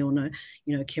context, because we all know,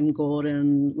 Kim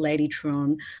Gordon, Lady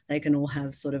Tron, they can all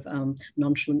have sort of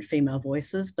nonchalant female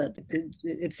voices, but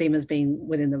it's seen as being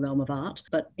within the realm of art.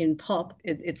 But in pop,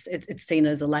 it's seen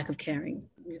as a lack of caring,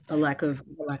 a lack of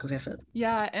effort.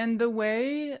 Yeah, and the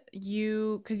way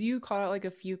because you called out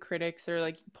a few critics, or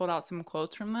pulled out some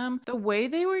quotes from them, the way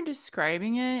they were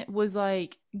describing it was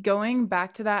going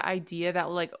back to that idea that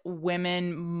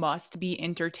women must be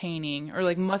entertaining,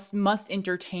 or must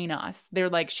entertain us.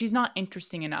 They're she's not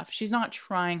interesting enough, she's not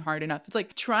trying hard enough.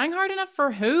 It's trying hard enough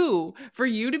for who? For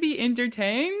you to be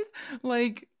entertained?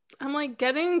 I'm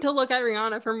getting to look at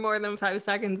Rihanna for more than 5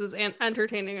 seconds is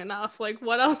entertaining enough.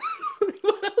 What else?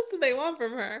 What else do they want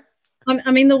from her?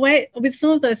 I mean, the way with some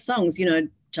of those songs,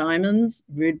 Diamonds,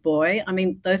 Rude Boy, I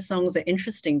mean, those songs are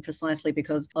interesting precisely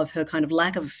because of her kind of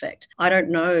lack of effect. I don't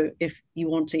know if you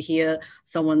want to hear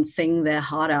someone sing their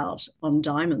heart out on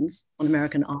Diamonds on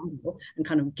American Idol and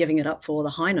kind of giving it up for the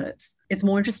high notes. It's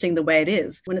more interesting the way it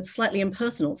is when it's slightly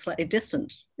impersonal, slightly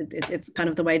distant. It's kind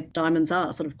of the way Diamonds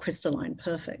are, sort of crystalline,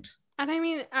 perfect. And I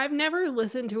mean, I've never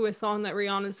listened to a song that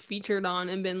Rihanna's featured on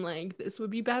and been this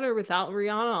would be better without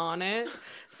Rihanna on it.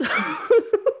 So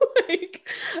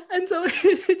and so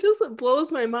it just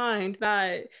blows my mind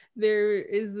that there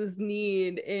is this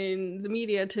need in the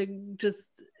media to just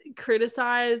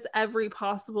criticize every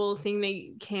possible thing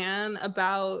they can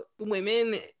about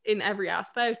women in every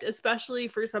aspect, especially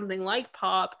for something like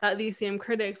pop, that these same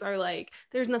critics are like,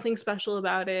 there's nothing special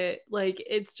about it. Like,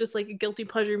 it's just like a guilty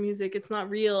pleasure music. It's not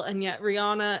real. And yet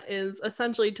Rihanna is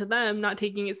essentially to them not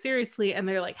taking it seriously. And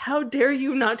they're like, how dare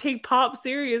you not take pop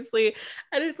seriously?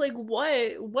 And it's like,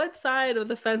 what side of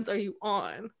the fence are you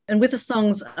on? And with the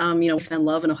songs, we found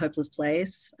love in a hopeless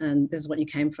place, and this is what you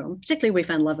came from. Particularly, we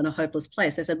found love in a hopeless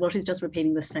place. They said, well, she's just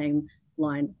repeating the same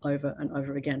line over and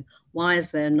over again. Why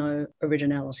is there no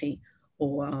originality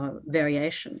or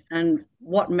variation? And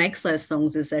what makes those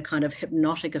songs is their kind of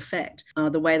hypnotic effect,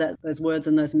 the way that those words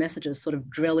and those messages sort of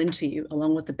drill into you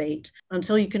along with the beat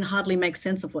until you can hardly make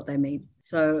sense of what they mean.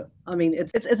 So, I mean,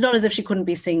 it's not as if she couldn't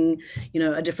be singing,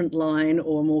 a different line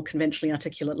or a more conventionally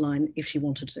articulate line if she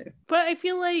wanted to. But I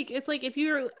feel like it's like if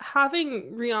you're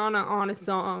having Rihanna on a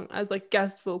song as like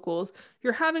guest vocals,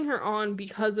 you're having her on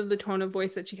because of the tone of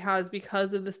voice that she has,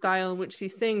 because of the style in which she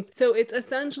sings. So it's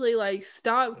essentially like,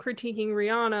 stop critiquing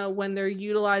Rihanna when they're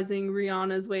utilizing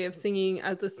Rihanna's way of singing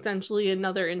as essentially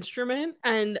another instrument.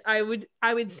 And I would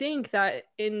think that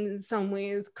in some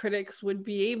ways critics would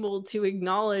be able to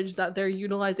acknowledge that they're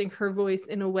utilizing her voice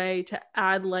in a way to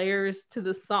add layers to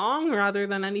the song rather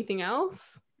than anything else.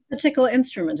 Particular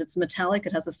instrument, it's metallic,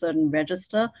 it has a certain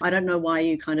register. I don't know why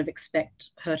you kind of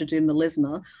expect her to do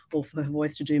melisma or for her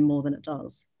voice to do more than it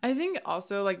does. I think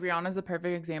also like Rihanna's a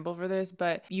perfect example for this,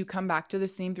 but you come back to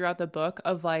this theme throughout the book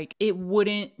of like, it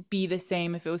wouldn't be the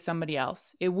same if it was somebody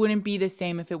else. It wouldn't be the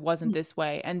same if it wasn't this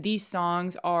way. And these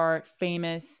songs are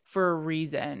famous for a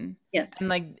reason. Yes. And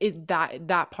like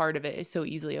that part of it is so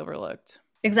easily overlooked.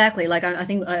 Exactly. Like I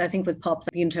think with pop,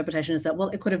 the interpretation is that, well,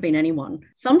 it could have been anyone.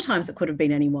 Sometimes it could have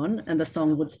been anyone and the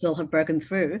song would still have broken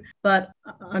through. But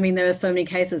I mean, there are so many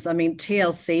cases. I mean,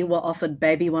 TLC were offered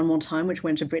Baby One More Time, which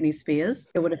went to Britney Spears.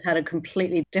 It would have had a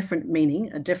completely different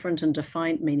meaning, a different and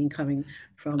defined meaning coming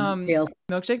from TLC.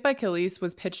 Milkshake by Khalees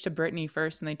was pitched to Britney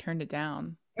first and they turned it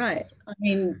down. Right. I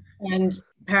mean, and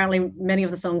apparently many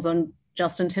of the songs on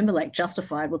Justin Timberlake,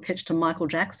 Justified, were pitched to Michael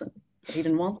Jackson. He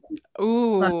didn't want them.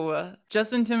 Ooh,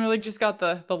 Justin Timberlake just got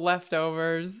the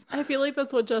leftovers. I feel like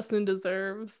that's what Justin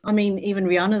deserves. I mean, even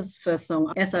Rihanna's first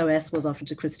song, SOS, was offered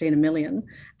to Christina Milian,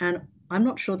 and I'm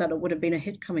not sure that it would have been a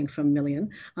hit coming from Milian.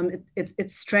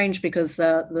 It's strange because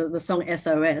the song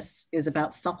SOS is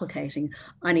about supplicating.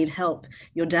 I need help.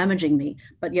 You're damaging me.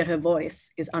 But yet her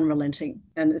voice is unrelenting.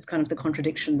 And it's kind of the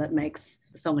contradiction that makes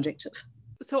the song addictive.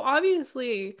 So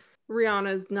obviously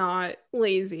Rihanna's not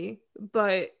lazy,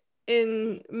 but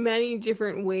in many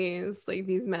different ways, like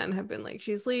these men have been like,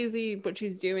 she's lazy, what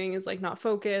she's doing is like not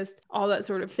focused, all that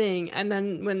sort of thing. And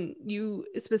then when you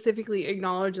specifically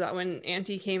acknowledge that when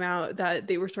Auntie came out, that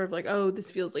they were sort of like, oh,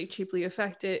 this feels like cheaply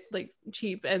affected, like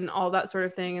cheap and all that sort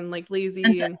of thing, and like lazy.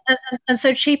 And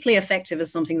so cheaply effective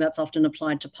is something that's often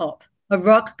applied to pop. A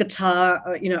rock guitar,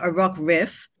 a rock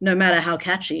riff, no matter how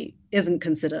catchy, isn't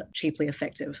considered cheaply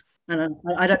effective. And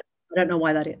I don't know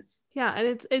why that is. Yeah,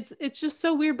 and it's just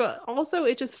so weird, but also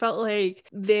it just felt like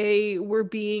they were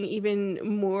being even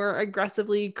more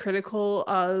aggressively critical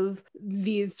of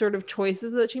these sort of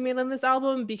choices that she made on this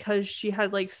album because she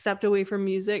had like stepped away from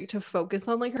music to focus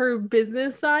on like her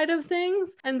business side of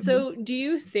things. And so do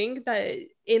you think that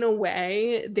in a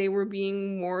way they were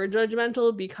being more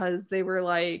judgmental because they were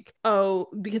like, oh,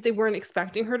 because they weren't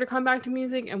expecting her to come back to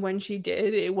music, and when she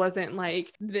did, it wasn't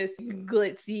like this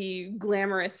glitzy,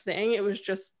 glamorous thing, it was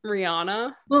just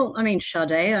Rihanna? Well, I mean,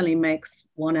 Sade only makes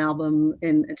one album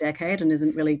in a decade and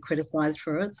isn't really criticized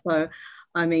for it. So,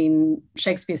 I mean,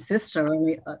 Shakespeare's Sister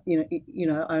only,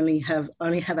 only have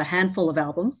a handful of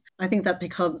albums. I think that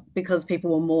because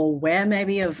people were more aware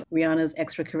maybe of Rihanna's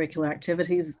extracurricular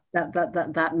activities,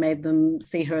 that made them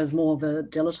see her as more of a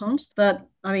dilettante. But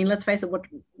I mean, let's face it,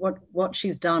 what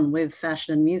she's done with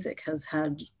fashion and music has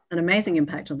had an amazing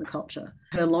impact on the culture.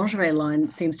 Her lingerie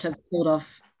line seems to have pulled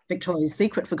off Victoria's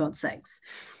Secret, for God's sakes.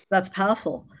 That's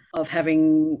powerful, of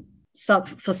having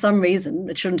for some reason,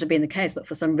 it shouldn't have been the case, but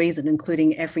for some reason,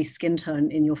 including every skin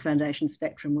tone in your foundation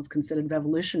spectrum was considered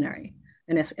revolutionary.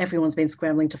 And everyone's been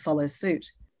scrambling to follow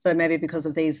suit. So maybe because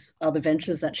of these other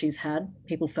ventures that she's had,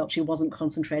 people felt she wasn't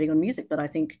concentrating on music. But I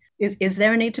think, is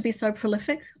there a need to be so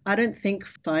prolific? I don't think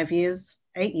 5 years,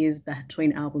 8 years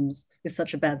between albums is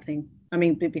such a bad thing. I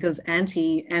mean, because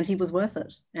Auntie was worth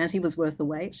it. Auntie was worth the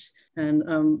wait. And,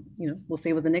 we'll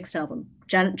see with the next album.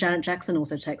 Janet Jackson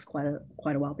also takes quite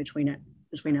a while between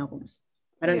albums.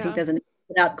 I don't think there's an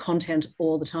without content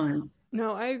all the time.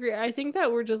 No, I agree. I think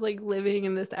that we're just like living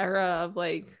in this era of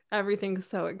like everything's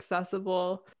so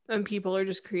accessible and people are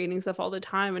just creating stuff all the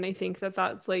time. And I think that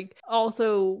that's like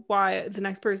also why the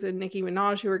next person, Nicki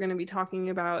Minaj, who we're going to be talking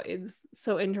about, is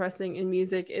so interesting in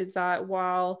music, is that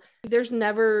while there's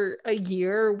never a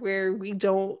year where we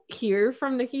don't hear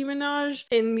from Nicki Minaj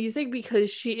in music because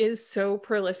she is so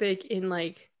prolific in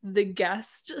like the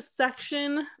guest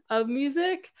section of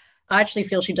music. I actually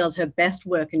feel she does her best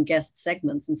work in guest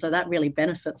segments. And so that really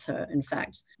benefits her. In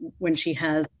fact, when she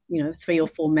has, 3 or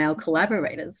 4 male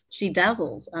collaborators, she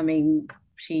dazzles. I mean,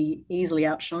 she easily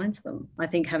outshines them. I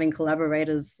think having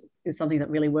collaborators is something that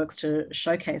really works to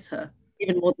showcase her,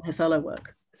 even more than her solo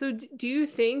work. So do you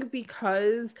think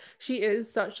because she is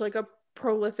such like a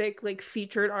prolific like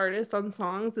featured artist on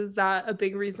songs, is that a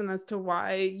big reason as to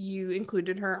why you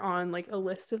included her on like a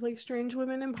list of like strange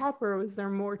women in pop, or was there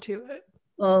more to it?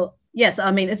 Well, yes,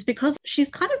 I mean, it's because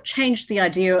she's kind of changed the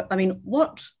idea. I mean,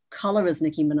 what color is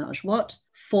Nicki Minaj? What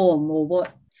form or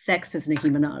what sex is Nicki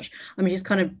Minaj? I mean, she's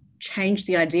kind of changed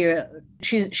the idea.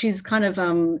 She's kind of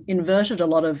inverted a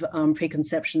lot of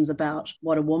preconceptions about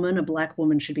what a Black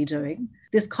woman should be doing.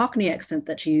 This Cockney accent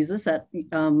that she uses that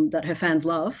her fans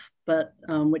love, but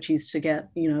which used to get,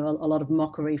 a lot of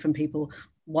mockery from people.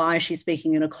 Why is she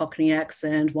speaking in a Cockney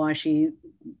accent? Why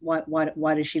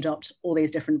does she adopt all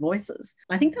these different voices?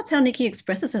 I think that's how Nicki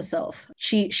expresses herself.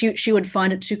 She would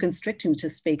find it too constricting to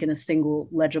speak in a single,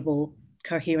 legible,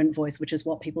 coherent voice, which is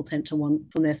what people tend to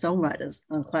want from their songwriters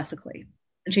classically.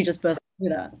 And she just burst through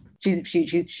that.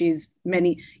 She's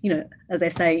many, as they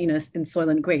say, in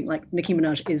Soylent Green, like Nicki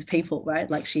Minaj is people, right?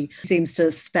 Like she seems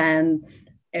to span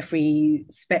every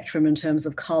spectrum in terms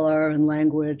of color and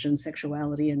language and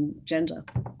sexuality and gender.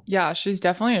 Yeah, she's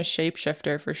definitely a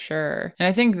shapeshifter for sure. And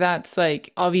I think that's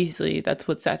like, obviously that's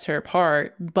what sets her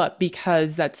apart, but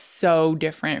because that's so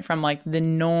different from like the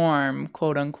norm,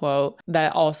 quote unquote,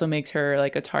 that also makes her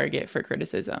like a target for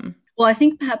criticism. Well, I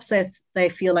think perhaps they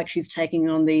feel like she's taking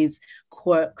on these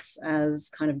quirks as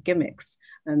kind of gimmicks,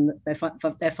 and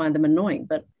they find them annoying.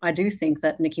 But I do think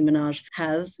that Nicki Minaj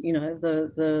has,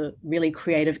 the really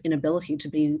creative inability to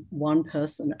be one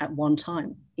person at one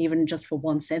time, even just for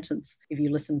one sentence. If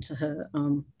you listen to her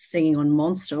singing on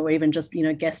Monster, or even just,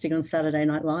 guesting on Saturday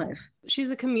Night Live.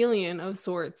 She's a chameleon of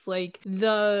sorts. Like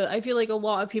I feel like a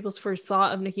lot of people's first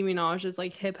thought of Nicki Minaj is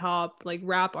like hip hop, like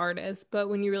rap artist. But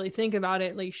when you really think about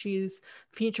it, like she's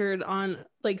featured on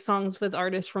like songs with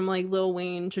artists from like Lil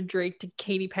Wayne to Drake to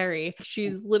Katy Perry.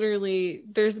 She's literally,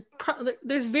 there's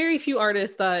very few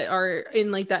artists that are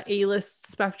in like that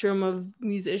A-list spectrum of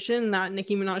musician that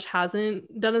Nicki Minaj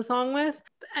hasn't done a song with.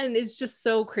 And it's just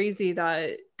so crazy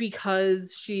that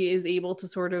because she is able to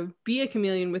sort of be a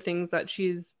chameleon with things that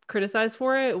she's criticized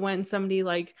for it, when somebody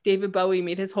like David Bowie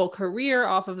made his whole career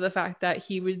off of the fact that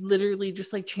he would literally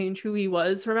just like change who he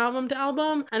was from album to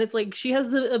album. And it's like, she has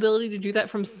the ability to do that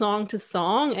from song to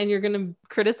song, and you're going to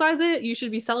criticize it. You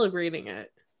should be celebrating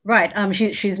it. Right.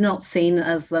 She's not seen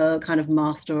as the kind of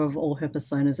master of all her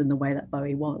personas in the way that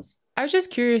Bowie was. I was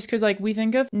just curious because like we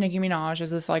think of Nicki Minaj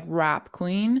as this like rap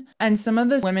queen, and some of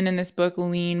the women in this book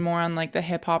lean more on like the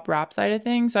hip hop rap side of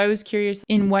things. So I was curious,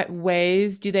 in what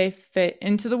ways do they fit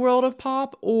into the world of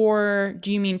pop, or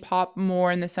do you mean pop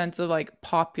more in the sense of like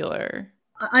popular?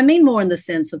 I mean more in the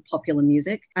sense of popular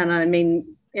music, and I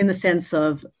mean in the sense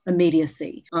of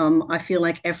immediacy. I feel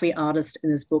like every artist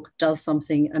in this book does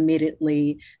something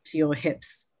immediately to your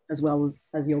hips as well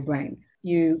as your brain.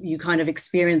 You kind of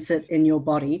experience it in your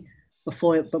body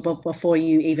before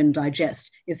you even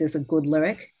digest. Is this a good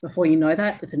lyric? Before you know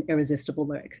that, it's an irresistible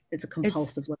lyric. It's a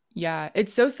compulsive lyric. Yeah,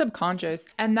 it's so subconscious.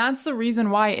 And that's the reason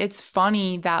why it's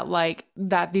funny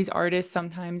that these artists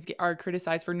sometimes are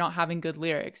criticized for not having good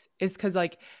lyrics. It's because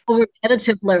like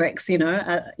repetitive lyrics,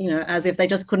 as if they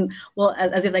just couldn't,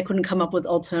 as if they couldn't come up with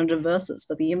alternative verses,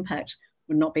 but the impact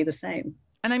would not be the same.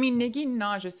 And I mean, Nicki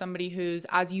Minaj is somebody who's,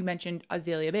 as you mentioned,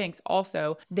 Azealia Banks,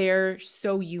 also, they're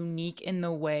so unique in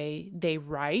the way they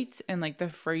write and like the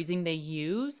phrasing they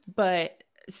use, but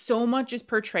so much is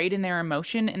portrayed in their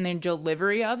emotion and their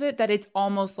delivery of it that it's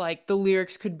almost like the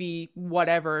lyrics could be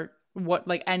whatever,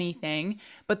 like anything,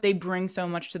 but they bring so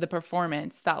much to the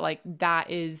performance that like that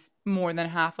is more than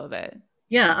half of it.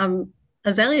 Yeah,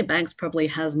 Azealia Banks probably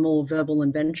has more verbal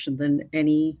invention than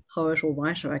any poet or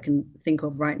writer I can think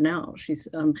of right now. She's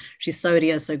so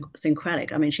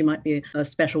idiosyncratic. I mean, she might be a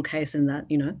special case in that,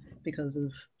 because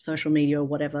of social media or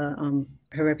whatever,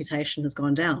 her reputation has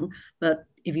gone down. But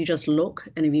if you just look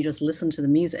and if you just listen to the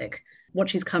music, what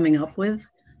she's coming up with,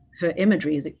 her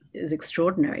imagery is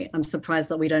extraordinary. I'm surprised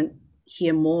that we don't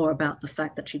hear more about the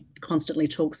fact that she constantly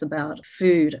talks about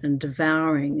food and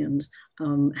devouring, and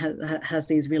has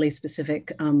these really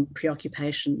specific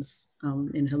preoccupations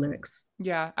in her lyrics.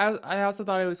 Yeah, I also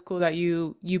thought it was cool that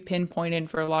you pinpointed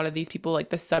for a lot of these people like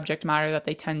the subject matter that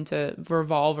they tend to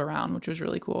revolve around, which was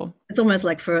really cool. It's almost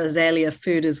like for Azalea,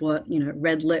 food is what,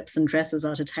 red lips and dresses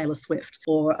are to Taylor Swift,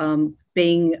 or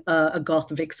being a goth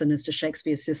vixen is to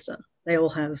Shakespeare's sister. They all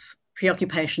have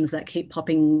preoccupations that keep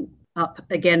popping up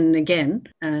again and again,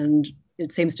 and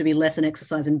it seems to be less an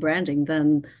exercise in branding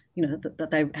than that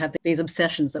they have these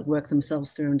obsessions that work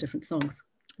themselves through in different songs.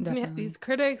 Definitely. Yeah, these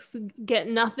critics get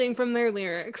nothing from their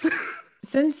lyrics.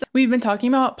 Since we've been talking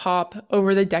about pop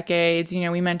over the decades,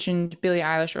 we mentioned Billie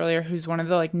Eilish earlier, who's one of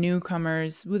the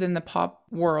newcomers within the pop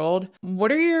world.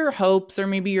 What are your hopes or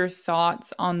maybe your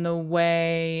thoughts on the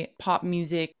way pop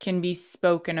music can be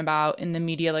spoken about in the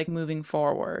media, moving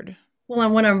forward? Well,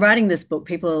 when I'm writing this book,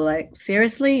 people are like,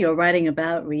 seriously, you're writing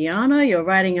about Rihanna? You're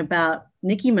writing about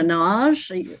Nicki Minaj?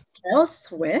 Taylor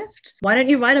Swift? Why don't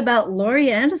you write about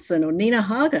Laurie Anderson or Nina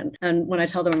Hagen? And when I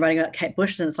tell them I'm writing about Kate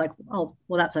Bush, then it's like, oh,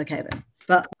 well, that's okay then.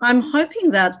 But I'm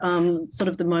hoping that sort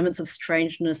of the moments of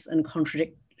strangeness and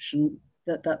contradiction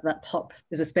that pop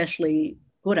is especially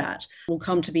good at will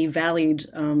come to be valued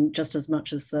just as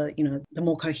much as the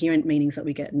more coherent meanings that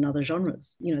we get in other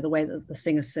genres. The way that the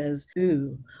singer says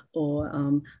ooh, or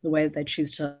the way that they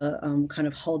choose to kind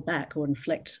of hold back or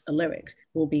inflect a lyric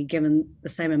will be given the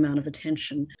same amount of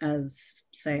attention as,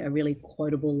 say, a really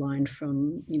quotable line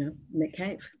from Nick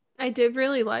Cave. I did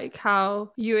really like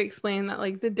how you explained that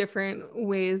the different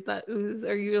ways that oohs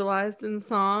are utilized in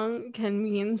song can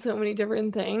mean so many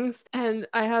different things. And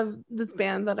I have this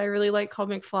band that I really like called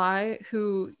McFly,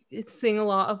 who sing a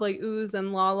lot of oohs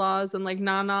and la-las and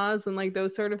na-nas and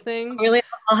those sort of things. Really?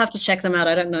 I'll have to check them out.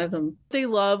 I don't know them. They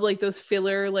love those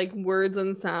filler words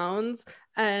and sounds.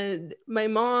 And my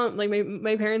mom,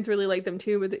 my parents really liked them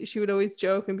too, but she would always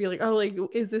joke and be like, oh,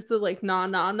 is this the na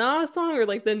na na song or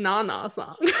the na na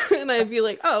song? And I'd be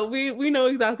like, oh, we know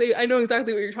exactly, I know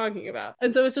exactly what you're talking about.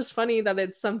 And so it's just funny that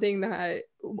it's something that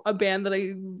a band that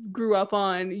I grew up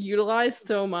on utilized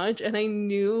so much, and I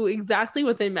knew exactly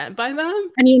what they meant by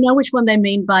them. And you know which one they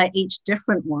mean by each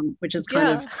different one, which is kind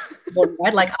of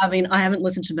right. I haven't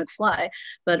listened to McFly,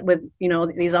 but with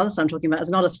these others I'm talking about,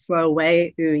 it's not a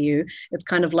throwaway ooh you. It's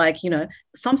kind of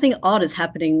something odd is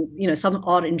happening. Some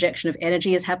odd injection of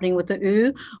energy is happening with the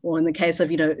ooh, or in the case of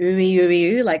ooey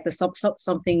ooey ooh, the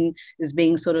something is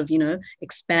being sort of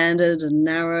expanded and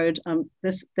narrowed.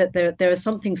 There is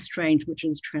something strange which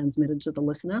is transmitted to the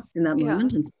listener in that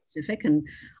moment and specific, and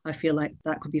I feel like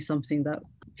that could be something that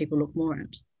people look more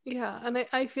at. Yeah, and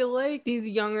I feel like these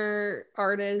younger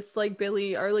artists like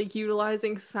Billie are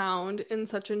utilizing sound in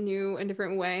such a new and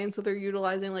different way, and so they're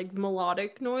utilizing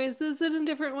melodic noises in a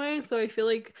different way. So I feel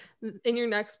like in your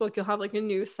next book you'll have a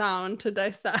new sound to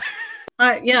dissect.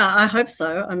 I hope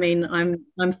so. I mean,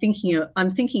 I'm thinking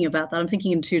about that. I'm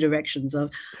thinking in two directions: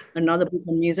 of another book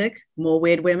on music, more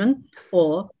weird women,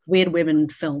 or weird women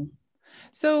film.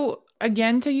 So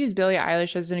again, to use Billie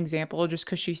Eilish as an example, just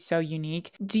because she's so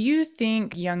unique, do you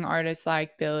think young artists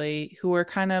like Billie, who are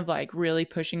kind of really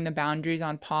pushing the boundaries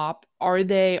on pop, are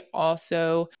they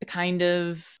also kind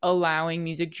of allowing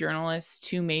music journalists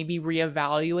to maybe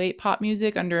reevaluate pop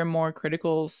music under a more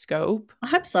critical scope? I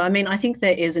hope so. I mean, I think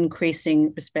there is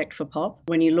increasing respect for pop.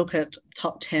 When you look at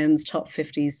top 10s, top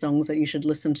 50s songs that you should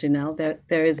listen to now,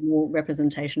 there is more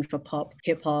representation for pop,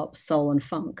 hip hop, soul, and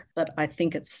funk. But I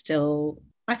think it's still...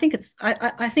 I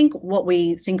think what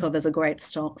we think of as a great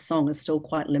song is still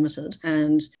quite limited.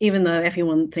 And even though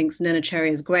everyone thinks Neneh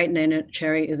Cherry is great, Neneh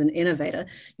Cherry is an innovator,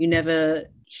 you never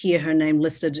hear her name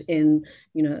listed in,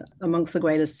 amongst the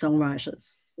greatest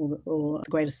songwriters or the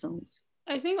greatest songs.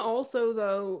 I think also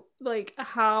though,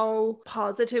 how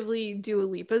positively Dua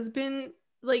Lipa's been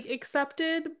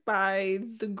accepted by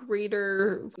the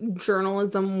greater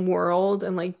journalism world,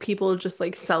 and people just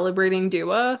celebrating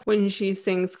Dua when she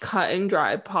sings cut and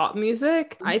dry pop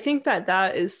music. I think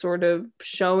that is sort of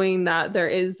showing that there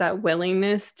is that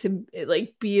willingness to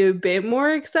be a bit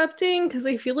more accepting, because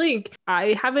I feel like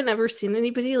I haven't ever seen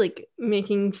anybody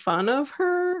making fun of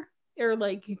her or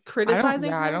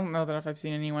criticizing her. I don't know that if I've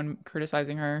seen anyone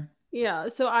criticizing her. Yeah,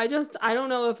 so I don't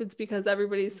know if it's because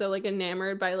everybody's so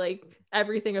enamored by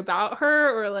everything about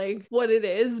her or what it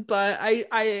is, but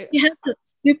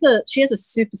she has a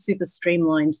super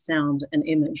streamlined sound and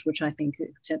image, which I think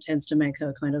tends to make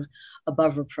her kind of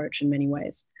above reproach in many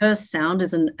ways. Her sound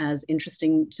isn't as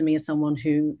interesting to me as someone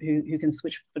who can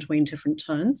switch between different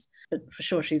tones, but for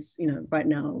sure she's right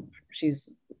now she's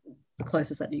the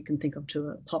closest that you can think of to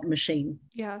a pop machine.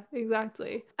 Yeah,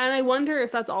 exactly. And I wonder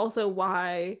if that's also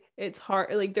why it's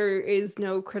hard, like there is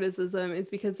no criticism, is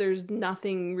because there's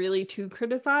nothing really to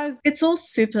criticize. It's all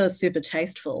super, super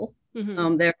tasteful.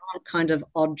 There aren't kind of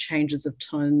odd changes of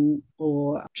tone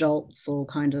or jolts or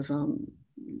kind of,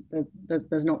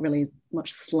 there's not really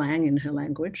much slang in her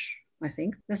language, I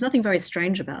think. There's nothing very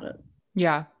strange about it.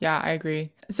 Yeah, I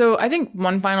agree. So I think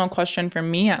one final question for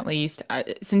me, at least,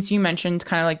 since you mentioned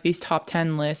kind of like these top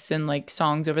 10 lists and like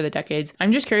songs over the decades,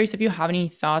 I'm just curious if you have any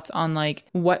thoughts on like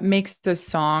what makes the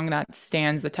song that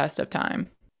stands the test of time.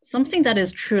 Something that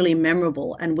is truly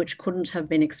memorable and which couldn't have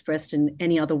been expressed in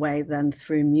any other way than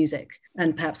through music,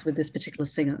 and perhaps with this particular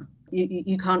singer.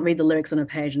 You can't read the lyrics on a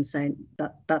page and say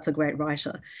that that's a great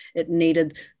writer. It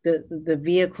needed the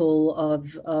vehicle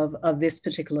of this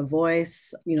particular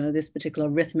voice, this particular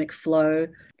rhythmic flow,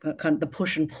 kind of the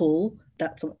push and pull.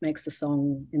 That's what makes the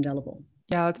song indelible.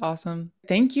 Yeah, that's awesome.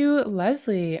 Thank you,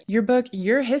 Lesley. Your book,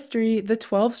 Your History, The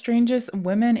 12 Strangest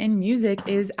Women in Music,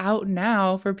 is out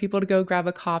now for people to go grab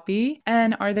a copy.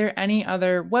 And are there any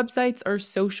other websites or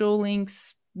social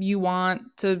links you want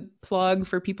to plug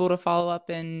for people to follow up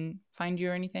and find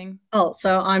you or anything? Oh,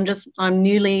 so I'm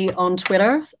newly on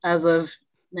Twitter as of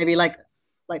maybe like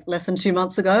less than 2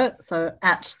 months ago. So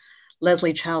at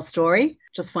Lesley Chow Story,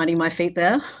 just finding my feet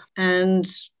there. And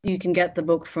you can get the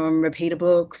book from Repeater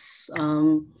Books,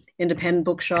 independent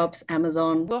bookshops,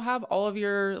 Amazon. We'll have all of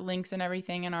your links and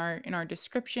everything in our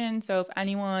description. So if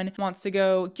anyone wants to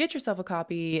go get yourself a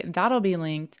copy, that'll be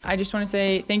linked. I just want to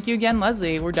say thank you again,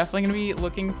 Lesley. We're definitely going to be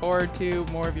looking forward to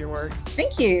more of your work.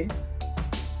 Thank you.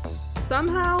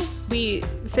 Somehow we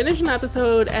finish an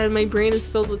episode and my brain is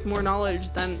filled with more knowledge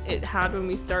than it had when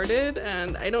we started,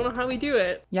 and I don't know how we do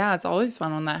it. Yeah, it's always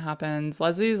fun when that happens.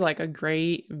 Lesley is like a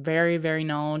great, very, very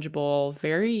knowledgeable,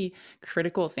 very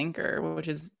critical thinker, which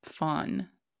is fun.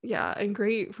 Yeah, and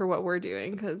great for what we're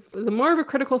doing, because the more of a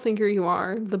critical thinker you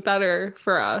are, the better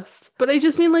for us. But I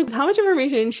just mean, like, how much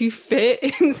information she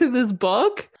fit into this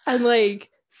book and like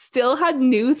still had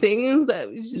new things that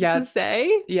to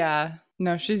say. Yeah.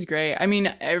 No, she's great. I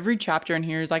mean, every chapter in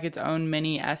here is like its own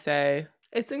mini essay.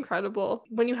 It's incredible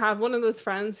when you have one of those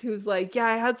friends who's like, yeah,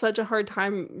 I had such a hard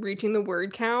time reaching the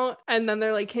word count. And then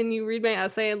they're like, can you read my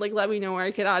essay and like let me know where I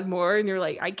could add more? And you're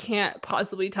like, I can't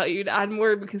possibly tell you to add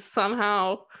more because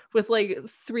somehow with like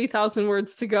 3,000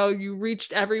 words to go, you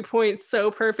reached every point so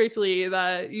perfectly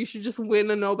that you should just win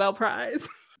a Nobel Prize.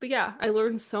 But yeah, I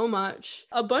learned so much.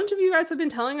 A bunch of you guys have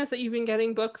been telling us that you've been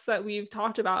getting books that we've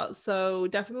talked about, so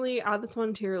definitely add this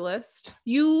one to your list.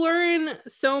 You learn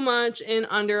so much in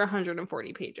under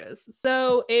 140 pages.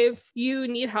 So if you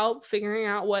need help figuring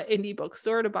out what indie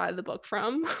bookstore to buy the book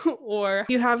from, or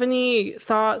you have any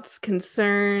thoughts,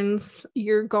 concerns,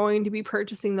 you're going to be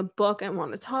purchasing the book and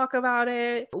want to talk about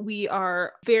it, we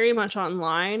are very much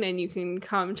online, and you can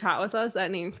come chat with us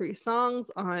at Name 3 Songs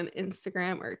on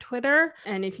Instagram or Twitter.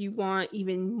 And if you want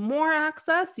even more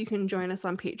access, you can join us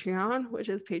on Patreon, which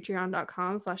is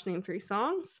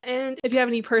patreon.com/name3songs. And if you have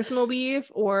any personal beef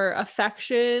or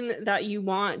affection that you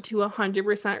want to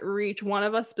 100% reach one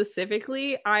of us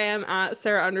specifically, I am at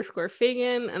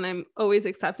Sarah_Fagan, and I'm always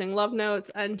accepting love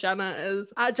notes. And Jenna is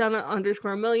at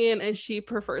Jenna_million, and she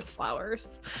prefers flowers.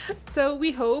 So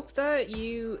we hope that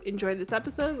you enjoyed this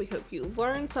episode. We hope you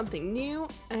learned something new.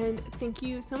 And thank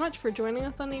you so much for joining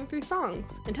us on Name 3 Songs.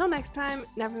 Until next time,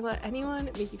 never let anyone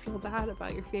make you feel bad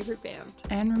about your favorite band.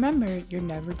 And remember, you're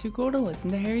never too cool to listen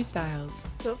to Harry Styles.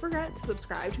 Don't forget to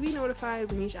subscribe to be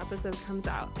notified when each episode comes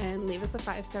out, and leave us a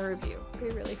 5-star review. They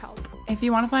really help. If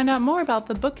you want to find out more about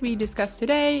the book we discussed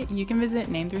today, you can visit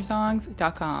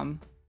name3songs.com.